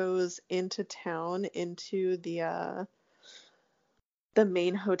immediately goes into town into the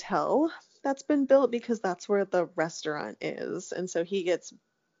main hotel that's been built because that's where the restaurant is. And so he gets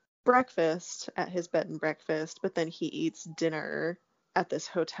breakfast at his bed and breakfast, but then he eats dinner at this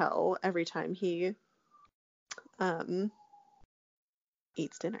hotel every time he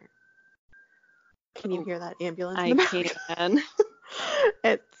eats dinner. Can you hear that ambulance in the back? I can.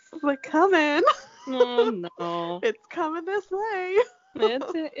 It's like coming. Oh no. It's coming this way.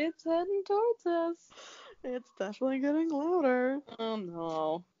 It's heading towards us. It's definitely getting louder. Oh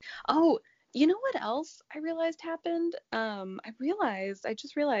no. Oh, you know what else I realized happened? I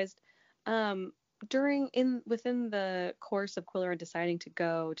just realized within the course of Quillerin deciding to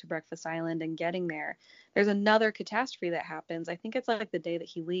go to Breakfast Island and getting there, there's another catastrophe that happens. I think it's like the day that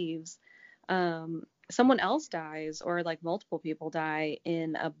he leaves. Someone else dies, or like multiple people die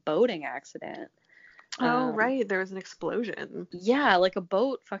in a boating accident. Oh, right. There was an explosion. Yeah, like a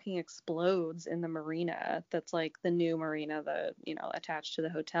boat fucking explodes in the marina. That's like the new marina, attached to the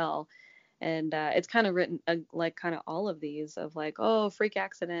hotel. And it's kind of written like kind of all of these of like, oh, freak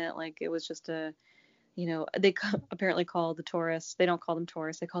accident. Like it was just they apparently call the tourists. They don't call them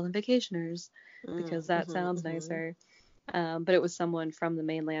tourists. They call them vacationers because that sounds nicer. But it was someone from the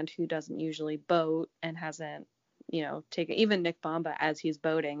mainland who doesn't usually boat and hasn't, taken. Even Nick Bamba, as he's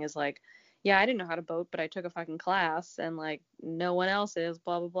boating, is like, yeah, I didn't know how to boat, but I took a fucking class, and like no one else is,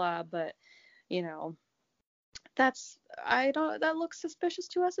 blah blah blah. But that looks suspicious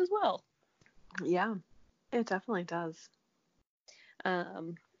to us as well. Yeah, it definitely does.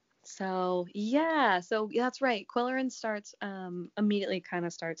 So that's right. Quillerin starts immediately kind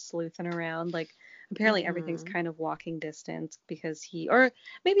of starts sleuthing around. Like apparently everything's kind of walking distance or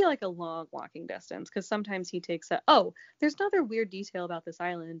maybe like a long walking distance, because sometimes he takes there's another weird detail about this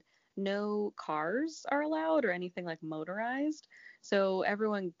island. No cars are allowed or anything like motorized. So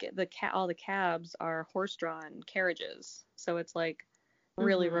all the cabs are horse-drawn carriages. So it's like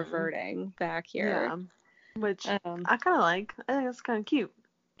really reverting back here. Yeah, which I kind of like. I think it's kind of cute.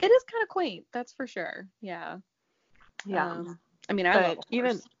 It is kind of quaint, that's for sure. Yeah. Yeah. I mean, I love a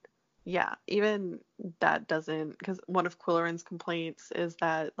horse. Even that doesn't, because one of Quillerin's complaints is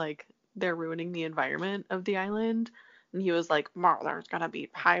that like they're ruining the environment of the island. And he was like, there's gonna be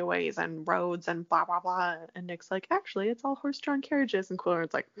highways and roads and blah blah blah. And Nick's like, actually, it's all horse-drawn carriages. And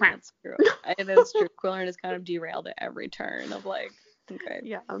Quillerin's like, that's true. It is true. Quillerin is kind of derailed at every turn of like, okay.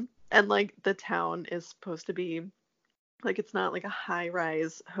 Yeah. And like the town is supposed to be like, it's not like a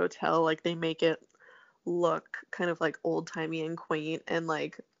high-rise hotel. Like they make it look kind of like old-timey and quaint, and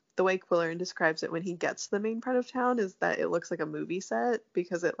like the way Quillerin describes it when he gets to the main part of town is that it looks like a movie set,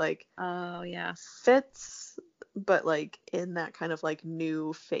 because it like fits, but like in that kind of like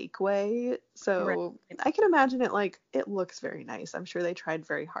new fake way. So right. I can imagine it looks very nice. I'm sure they tried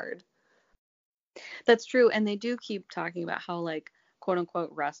very hard. That's true, and they do keep talking about how like quote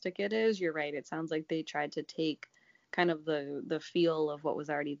unquote rustic it is. You're right. It sounds like they tried to take kind of the feel of what was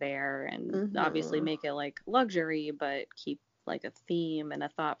already there and obviously make it like luxury, but keep like a theme and a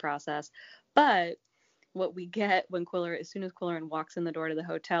thought process. But what we get as soon as Quillerin walks in the door to the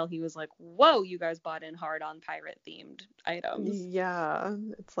hotel, he was like, whoa, you guys bought in hard on pirate themed items. Yeah,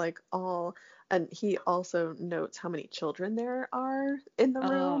 it's like all, and he also notes how many children there are in the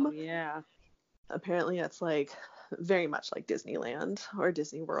room. Oh yeah. Apparently it's like very much like Disneyland or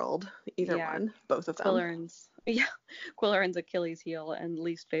Disney World, either one, both of them. Quillerin's Achilles heel and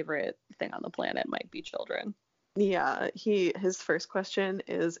least favorite thing on the planet might be children. Yeah, his first question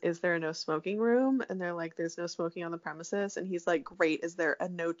is there a no smoking room? And they're like, there's no smoking on the premises. And he's like, great, is there a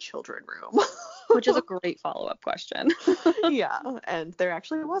no children room? Which is a great follow-up question. Yeah, and there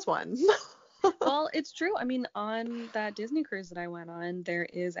actually was one. Well, it's true. I mean, on that Disney cruise that I went on, there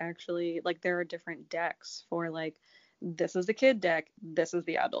is actually like there are different decks for like, this is the kid deck, this is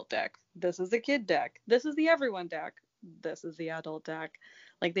the adult deck, this is the kid deck, this is the everyone deck, this is the adult deck.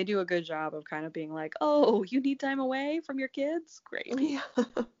 Like they do a good job of kind of being like, oh, you need time away from your kids? Great. Yeah.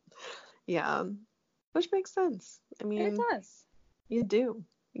 Yeah. Which makes sense. I mean, it does. You do.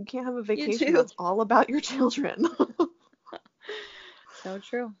 You can't have a vacation that's all about your children. So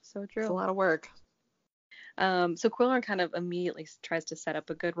true. So true. It's a lot of work. So Quillerin kind of immediately tries to set up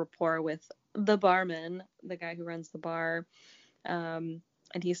a good rapport with the barman, the guy who runs the bar.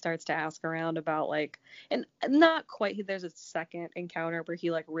 and he starts to ask around about like, and not quite, there's a second encounter where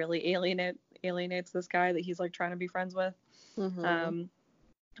he like really alienates this guy that he's like trying to be friends with. Mm-hmm.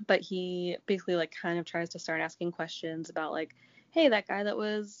 But he basically like kind of tries to start asking questions about like, hey, that guy that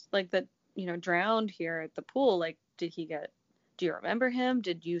was like that, drowned here at the pool, like, do you remember him?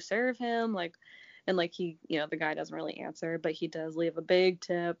 Did you serve him? Like, and like he, the guy doesn't really answer, but he does leave a big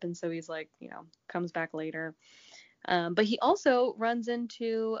tip. And so he's like, comes back later. But he also runs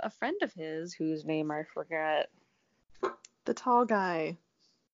into a friend of his whose name I forget. The tall guy.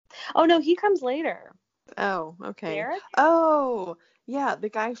 Oh no, he comes later. Oh, okay. Derek? Oh, yeah, the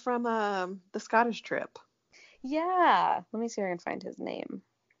guy from the Scottish trip. Yeah. Let me see if I can find his name.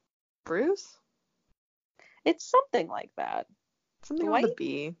 Bruce? It's something like that. Something Dwight? with a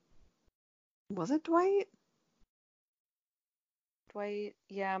B. Was it Dwight? Dwight,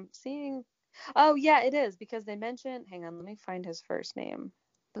 yeah, I'm seeing. Oh, yeah, it is because they mention. Hang on, let me find his first name.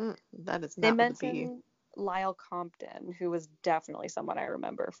 That is They not with a B. mention Lyle Compton, who was definitely someone I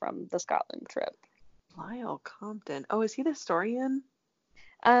remember from the Scotland trip. Lyle Compton. Oh, is he the historian?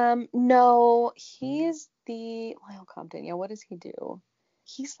 No, he's the Lyle Compton. Yeah, what does he do?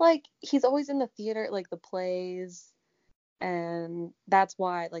 He's always in the theater, like the plays, and that's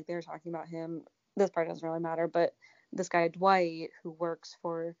why like they were talking about him. This part doesn't really matter, but this guy Dwight, who works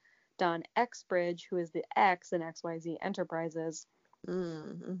for Don Exbridge, who is the X in XYZ Enterprises,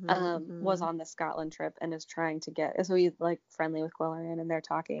 was on the Scotland trip and is trying to get. So he's like friendly with Quillerin, and they're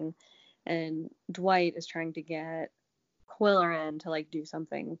talking, and Dwight is trying to get Quillerin to like do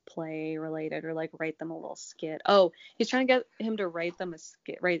something play related or like write them a little skit. Oh, he's trying to get him to write them a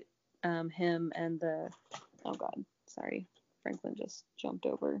skit, right? Him and the oh god, sorry, Franklin just jumped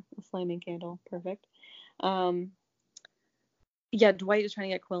over a flaming candle. Perfect. Yeah, Dwight is trying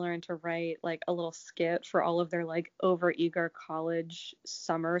to get Quillerin to write like a little skit for all of their like overeager college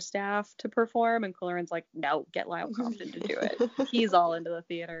summer staff to perform, and Quillerin's like, no, get Lyle Compton to do it. He's all into the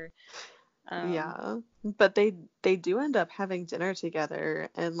theater. Yeah, but they do end up having dinner together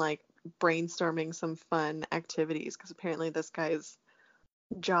and like brainstorming some fun activities because apparently this guy's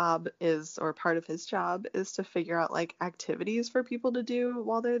job is, or part of his job is to figure out like activities for people to do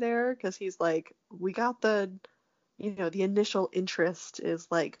while they're there because he's like, we got the initial interest is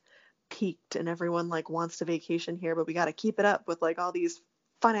like peaked and everyone like wants to vacation here, but we got to keep it up with like all these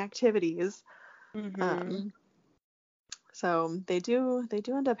fun activities. So they do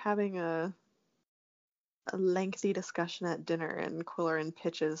end up having a lengthy discussion at dinner, and Quillerin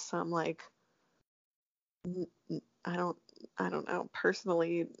pitches some like I don't know,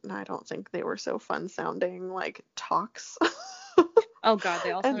 personally I don't think they were so fun sounding like talks. Oh god,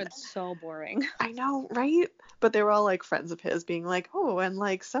 they all sounded so boring. I know, right? But they were all like friends of his being like, oh, and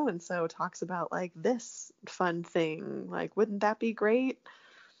like so and so talks about like this fun thing, like wouldn't that be great?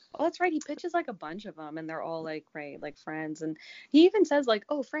 Oh, that's right. He pitches like a bunch of them, and they're all like, right, like friends. And he even says like,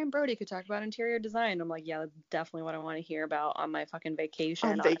 "Oh, Fran Brody could talk about interior design." I'm like, yeah, that's definitely what I want to hear about on my fucking vacation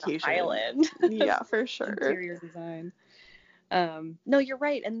on an island. Yeah, for sure. Interior design. No, you're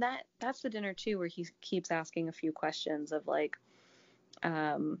right, and that's the dinner too, where he keeps asking a few questions of like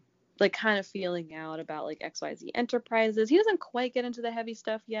kind of feeling out about like XYZ Enterprises. He doesn't quite get into the heavy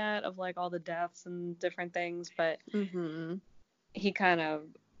stuff yet of like all the deaths and different things, but he kind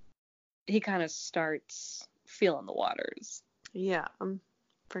of starts feeling the waters. Yeah,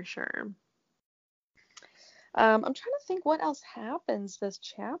 for sure. I'm trying to think what else happens this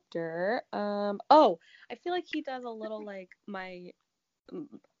chapter. Oh, I feel like he does a little like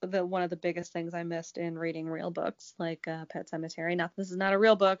one of the biggest things I missed in reading real books, like Pet Sematary. Not this is not a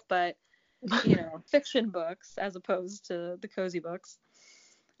real book, but fiction books as opposed to the cozy books.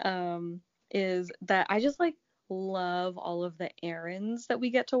 Is that I just like love all of the errands that we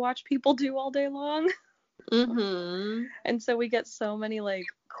get to watch people do all day long. And so we get so many like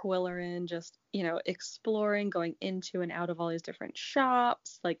Quillerin just, exploring, going into and out of all these different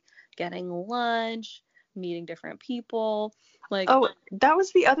shops, like getting lunch, meeting different people. Like, oh, that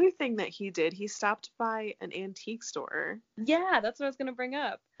was the other thing that he did. He stopped by an antique store. Yeah, that's what I was going to bring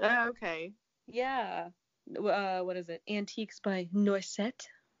up. Oh, okay. Yeah. What is it? Antiques by Noisette?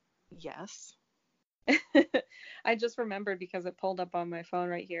 Yes. I just remembered because it pulled up on my phone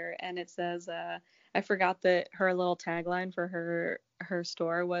right here, and it says, I forgot that her little tagline for her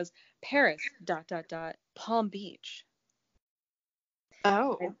store was Paris ... Palm Beach.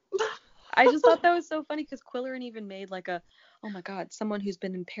 Oh. I just thought that was so funny because Quillerin even made like oh my god, someone who's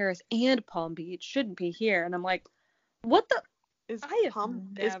been in Paris and Palm Beach shouldn't be here. And I'm like, what the? Is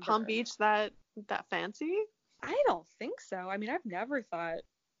Palm Beach that fancy? I don't think so. I mean, I've never thought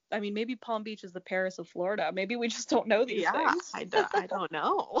I mean, maybe Palm Beach is the Paris of Florida. Maybe we just don't know these things. I don't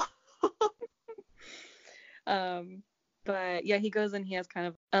know. But yeah, he goes and he has kind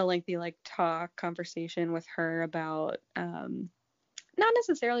of a lengthy like conversation with her about not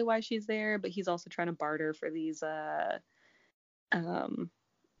necessarily why she's there, but he's also trying to barter for these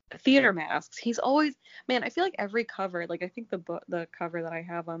theater masks. He's always, man, I feel like every cover, like I think the cover that I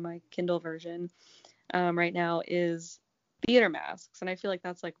have on my Kindle version right now is theater masks, and I feel like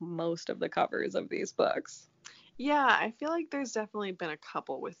that's like most of the covers of these books. Yeah, I feel like there's definitely been a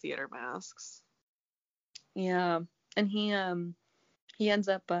couple with theater masks. Yeah, and he ends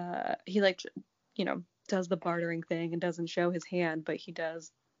up he like, you know, does the bartering thing and doesn't show his hand, but he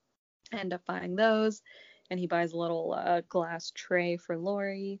does end up buying those, and he buys a little glass tray for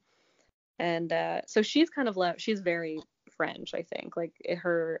Laurie. And so she's kind of she's very French, I think. Like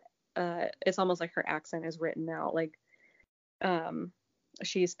her it's almost like her accent is written out. Like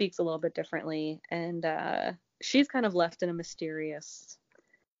she speaks a little bit differently, and she's kind of left in a mysterious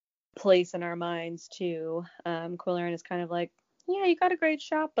place in our minds too. Quillerin is kind of like, yeah, you got a great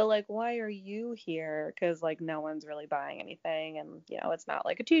shop, but like, why are you here? Because like no one's really buying anything, and you know, it's not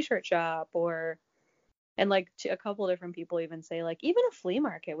like a t-shirt shop or, and like a couple different people even say like even a flea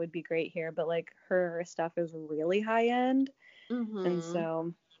market would be great here, but like her stuff is really high end, and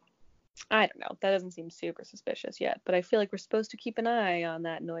so I don't know, that doesn't seem super suspicious yet, but I feel like we're supposed to keep an eye on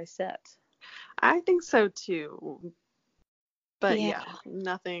that Noisette. I think so too. But yeah,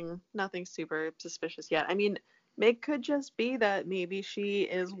 nothing super suspicious yet. I mean, Meg could just be that maybe she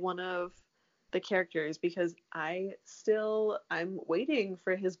is one of the characters, because I'm waiting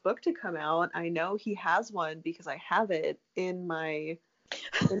for his book to come out. I know he has one because I have it in my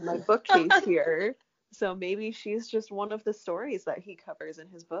bookcase here. So maybe she's just one of the stories that he covers in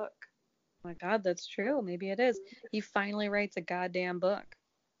his book. Oh my God, that's true. Maybe it is. He finally writes a goddamn book.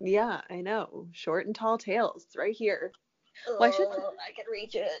 Yeah, I know. Short and Tall Tales. It's right here. Well, I can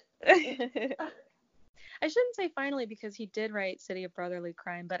reach it. I shouldn't say finally, because he did write City of Brotherly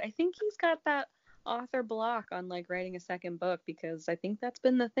Crime, but I think he's got that author block on like writing a second book, because I think that's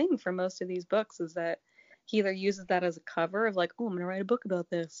been the thing for most of these books, is that he either uses that as a cover of like, oh, I'm gonna write a book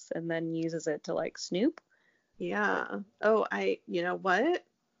about this, and then uses it to like snoop. Yeah. Oh, you know what?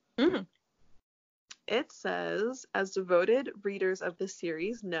 Mm. It says, as devoted readers of the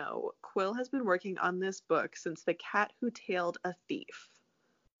series know, Quill has been working on this book since The Cat Who Tailed a Thief.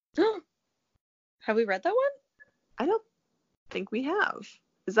 Have we read that one? I don't think we have.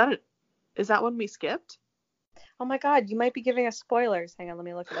 Is that one we skipped? Oh my God, you might be giving us spoilers. Hang on, let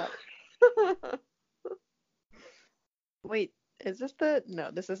me look it up. Wait, is this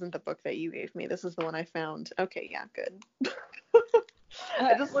no, this isn't the book that you gave me. This is the one I found. Okay, yeah, good.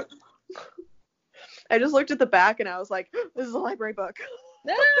 I just looked at the back and I was like, this is a library book.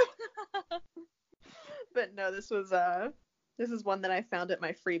 But no, this is one that I found at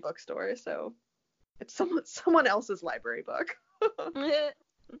my free bookstore, so it's someone else's library book.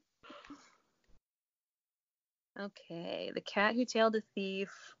 Okay, The Cat Who Tailed a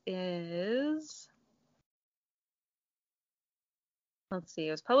Thief is, let's see,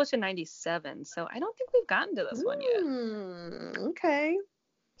 it was published in 1997, so I don't think we've gotten to this one yet. Okay.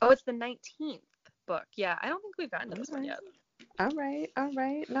 Oh, it's the 19th book. Yeah, I don't think we've gotten to this one yet. All right.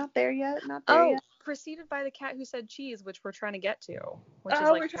 Not there yet. Preceded by The Cat Who Said Cheese, which we're trying to get to. Which is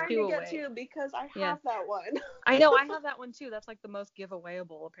like we're trying to get to, because I have that one. I know, I have that one too. That's like the most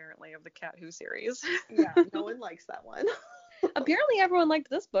giveawayable, apparently, of the Cat Who series. Yeah, no one likes that one. Apparently everyone liked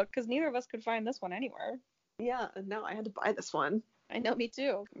this book, because neither of us could find this one anywhere. Yeah, no, I had to buy this one. I know, me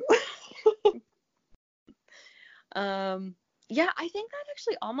too. Yeah, I think that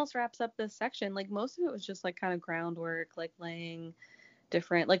actually almost wraps up this section. Like, most of it was just like kind of groundwork, like laying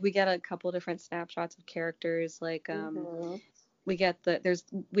different, like we get a couple different snapshots of characters, like we get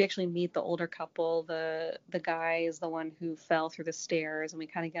we actually meet the older couple. The guy is the one who fell through the stairs, and we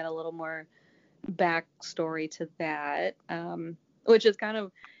kind of get a little more backstory to that, which is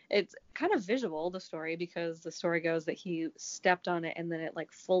it's kind of visual, the story, because the story goes that he stepped on it and then it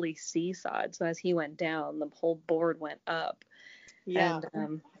like fully seesawed, so as he went down, the whole board went up. Yeah,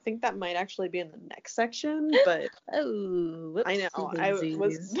 and I think that might actually be in the next section, but whoops, I know, I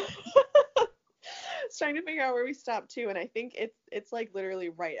was trying to figure out where we stopped too, and I think it's like literally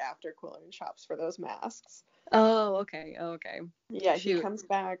right after Quillerin shops for those masks. Oh, okay. Yeah, Shoot. He comes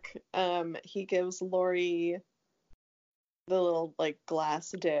back, he gives Laurie the little like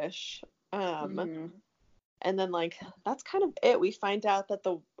glass dish, and then like that's kind of it. We find out that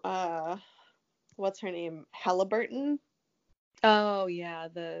the what's her name, Halliburton. Oh yeah,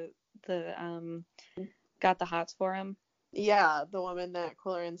 the got the hots for him. Yeah, the woman that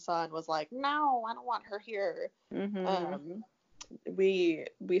Quilloran saw and was like, no, I don't want her here. Mm-hmm. We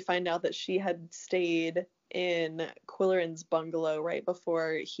find out that she had stayed in Quilloran's bungalow right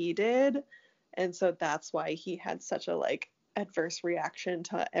before he did, and so that's why he had such a like adverse reaction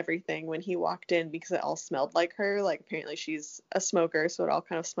to everything when he walked in, because it all smelled like her. Like apparently she's a smoker, so it all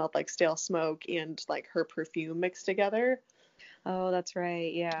kind of smelled like stale smoke and like her perfume mixed together. Oh, that's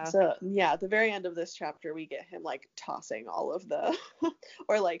right. Yeah. So yeah, at the very end of this chapter, we get him like tossing all of the,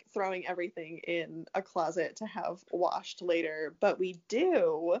 or like throwing everything in a closet to have washed later. But we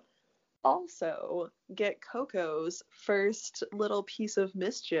do also get Coco's first little piece of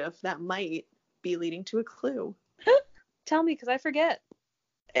mischief that might be leading to a clue. Tell me, because I forget.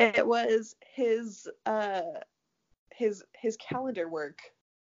 It was his calendar work.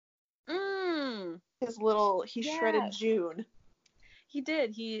 He shredded June. He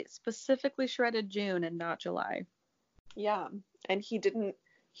did. He specifically shredded June and not July. Yeah, and he didn't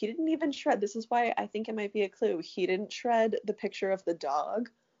even shred. This is why I think it might be a clue. He didn't shred the picture of the dog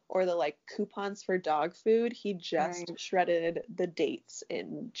or the like coupons for dog food. He just shredded the dates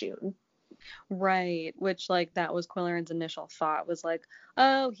in June. Right, which like that was Quilloran's initial thought, was like,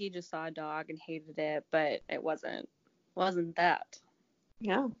 oh, he just saw a dog and hated it, but it wasn't that.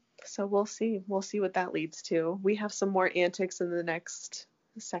 Yeah. So we'll see. We'll see what that leads to. We have some more antics in the next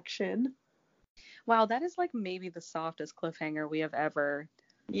section. Wow, that is like maybe the softest cliffhanger we have ever.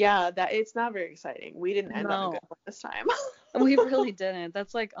 Yeah, that it's not very exciting. We didn't end on a good one this time. We really didn't.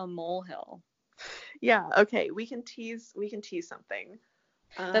 That's like a molehill. Yeah, okay. We can tease something.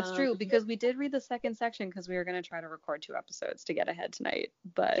 That's true, because we did read the second section because we were going to try to record 2 episodes to get ahead tonight,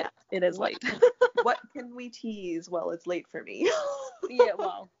 but it is late. What can we tease? Well, it's late for me. Yeah,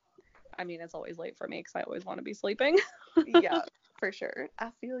 well, I mean, it's always late for me because I always want to be sleeping. Yeah, for sure.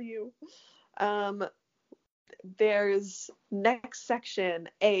 I feel you. There's next section,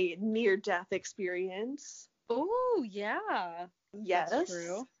 a near-death experience. Oh, yeah. Yes. That's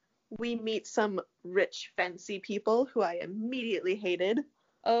true. We meet some rich, fancy people who I immediately hated.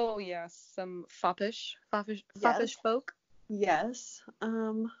 Oh, yes. Some foppish folk. Yes. I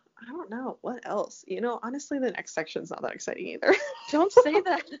don't know. What else? You know, honestly, the next section's not that exciting either. Don't say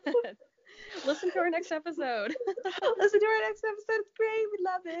that. Listen to our next episode. Listen to our next episode. It's great. We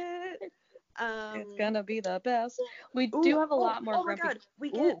love it. It's gonna be the best. We do have a lot more. Oh my god.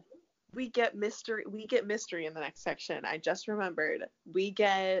 We get mystery. We get mystery in the next section. I just remembered. We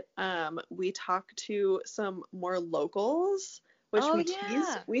talk to some more locals, which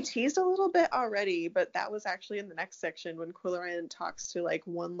we teased a little bit already, but that was actually in the next section when Quilloran talks to like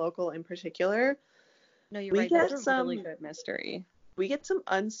one local in particular. No, you're right. That's a really good mystery. We get some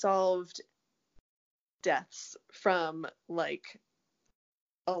unsolved deaths from like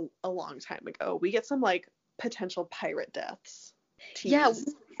a long time ago. We get some like potential pirate deaths.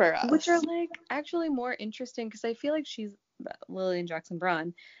 For us. Which are like actually more interesting, because I feel like Lillian Jackson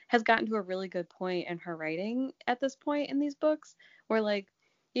Braun has gotten to a really good point in her writing at this point in these books, where like,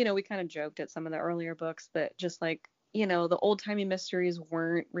 you know, we kind of joked at some of the earlier books that just like, you know, the old-timey mysteries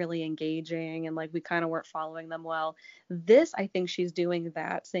weren't really engaging and like we kind of weren't following them well. This, I think she's doing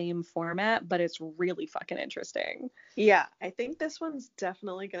that same format, but it's really fucking interesting. Yeah, I think this one's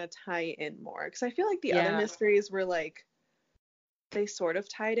definitely going to tie in more, because I feel like the other mysteries were like, they sort of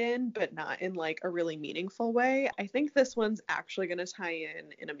tied in, but not in like a really meaningful way. I think this one's actually going to tie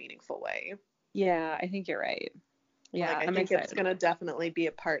in a meaningful way. Yeah, I think you're right. Yeah, like, I think it's going to definitely be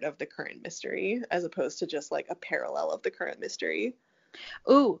a part of the current mystery, as opposed to just like a parallel of the current mystery.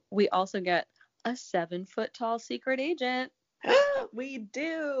 Ooh, we also get a 7-foot-tall secret agent. We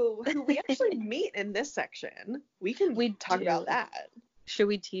do. Who we actually meet in this section. We can talk about that. Should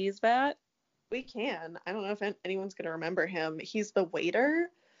we tease that? We can. I don't know if anyone's going to remember him. He's the waiter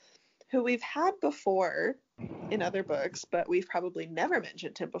who we've had before in other books, but we've probably never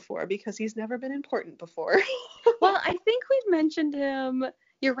mentioned him before because he's never been important before. Well, I think we've mentioned him.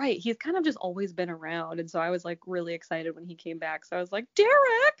 You're right. He's kind of just always been around. And so I was like really excited when he came back. So I was like,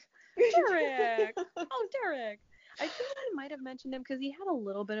 Derek! Oh, Derek! I think we might have mentioned him because he had a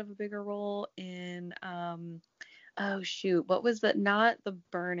little bit of a bigger role in, oh shoot, what was that? Not the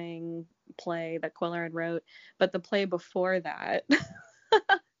Burning play that Quilloran wrote, but the play before that.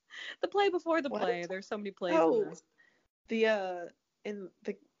 The play before the play. There's so many plays. Oh, yeah,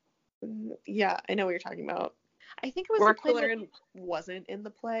 I know what you're talking about. I think it was where Quilloran wasn't in the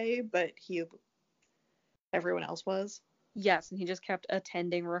play, but everyone else was. Yes, and he just kept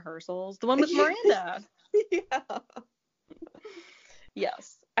attending rehearsals. The one with Miranda. Yeah.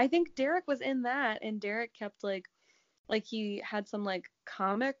 Yes. I think Derek was in that, and Derek kept like he had some like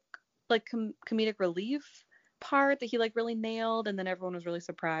comic, like comedic relief part that he like really nailed, and then everyone was really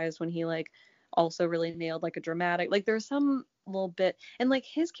surprised when he like also really nailed like a dramatic, like there's some little bit, and like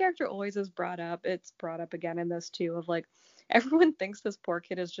his character always is brought up, it's brought up again in this too, of like everyone thinks this poor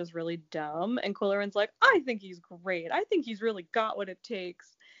kid is just really dumb, and Quilleren's like, I think he's great, I think he's really got what it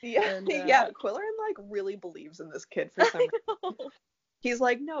takes. Yeah, and, yeah, Quillerin like really believes in this kid for some reason. He's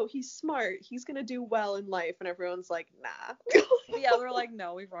like, no, he's smart, he's gonna do well in life, and everyone's like, nah. Yeah, they're like,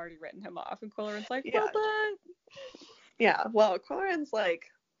 no, we've already written him off, and Quillerin's like, well, but yeah, well, Quillerin's like,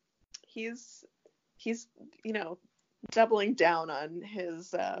 he's you know, doubling down on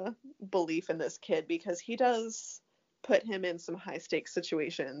his belief in this kid, because he does put him in some high stakes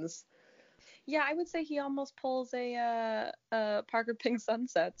situations. Yeah, I would say he almost pulls a Parker Pink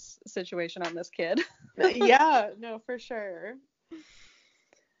Sunsets situation on this kid. Yeah, no, for sure.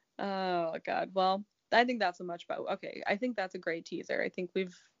 Oh God. Well, I think that's okay. I think that's a great teaser. I think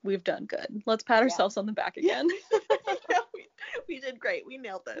we've done good. Let's pat ourselves on the back again. Yeah, we did great. We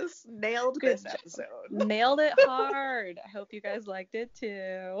nailed this. Nailed Good this episode. Nailed it hard. I hope you guys liked it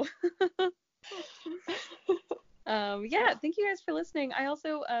too. Yeah, thank you guys for listening. I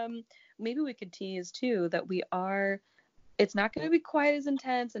also maybe we could tease too that it's not going to be quite as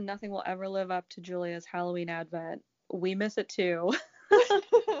intense, and nothing will ever live up to Julia's Halloween Advent. We miss it too.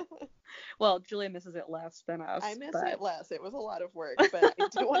 Well, Julia misses it less than us. I miss it less. It was a lot of work, but I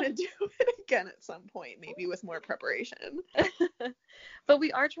do want to do it again at some point, maybe with more preparation. But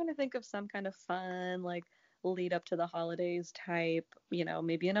we are trying to think of some kind of fun, like, lead up to the holidays type,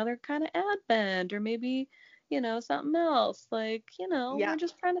 maybe another kind of Advent, or maybe, something else. Like, we're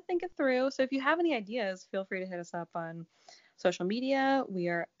just trying to think it through. So if you have any ideas, feel free to hit us up on social media. We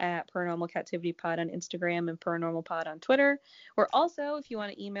are at Paranormal Captivity Pod on Instagram and Paranormal Pod on Twitter. We're also, if you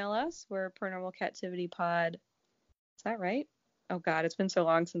want to email us, we're Paranormal Captivity Pod. Is that right? Oh God, it's been so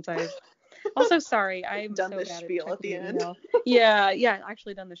long since I've. Also, sorry, I'm done so the bad spiel at the end. Yeah,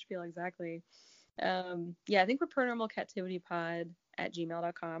 actually done the spiel exactly. I think we're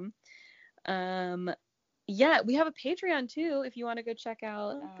paranormalcaptivitypod@gmail.com. We have a Patreon too. If you want to go check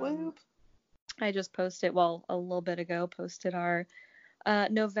out. I just posted, a little bit ago, posted our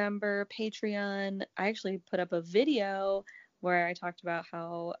November Patreon. I actually put up a video where I talked about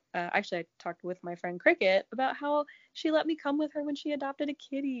how, I talked with my friend Cricket about how she let me come with her when she adopted a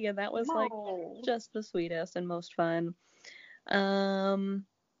kitty, and that was just the sweetest and most fun. I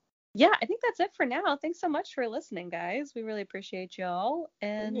think that's it for now. Thanks so much for listening, guys. We really appreciate y'all.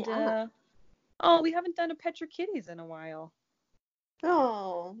 And we haven't done a Pet Your Kitties in a while.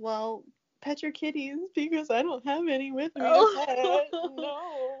 Oh, well, pet your kitties, because I don't have any with me to pet. No.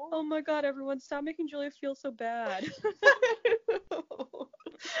 Oh my God, everyone, stop making Julia feel so bad.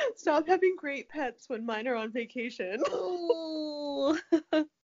 Stop having great pets when mine are on vacation. Oh.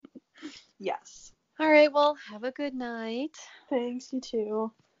 Yes. All right, well, have a good night. Thanks, you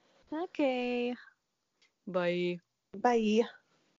too. Okay. Bye. Bye.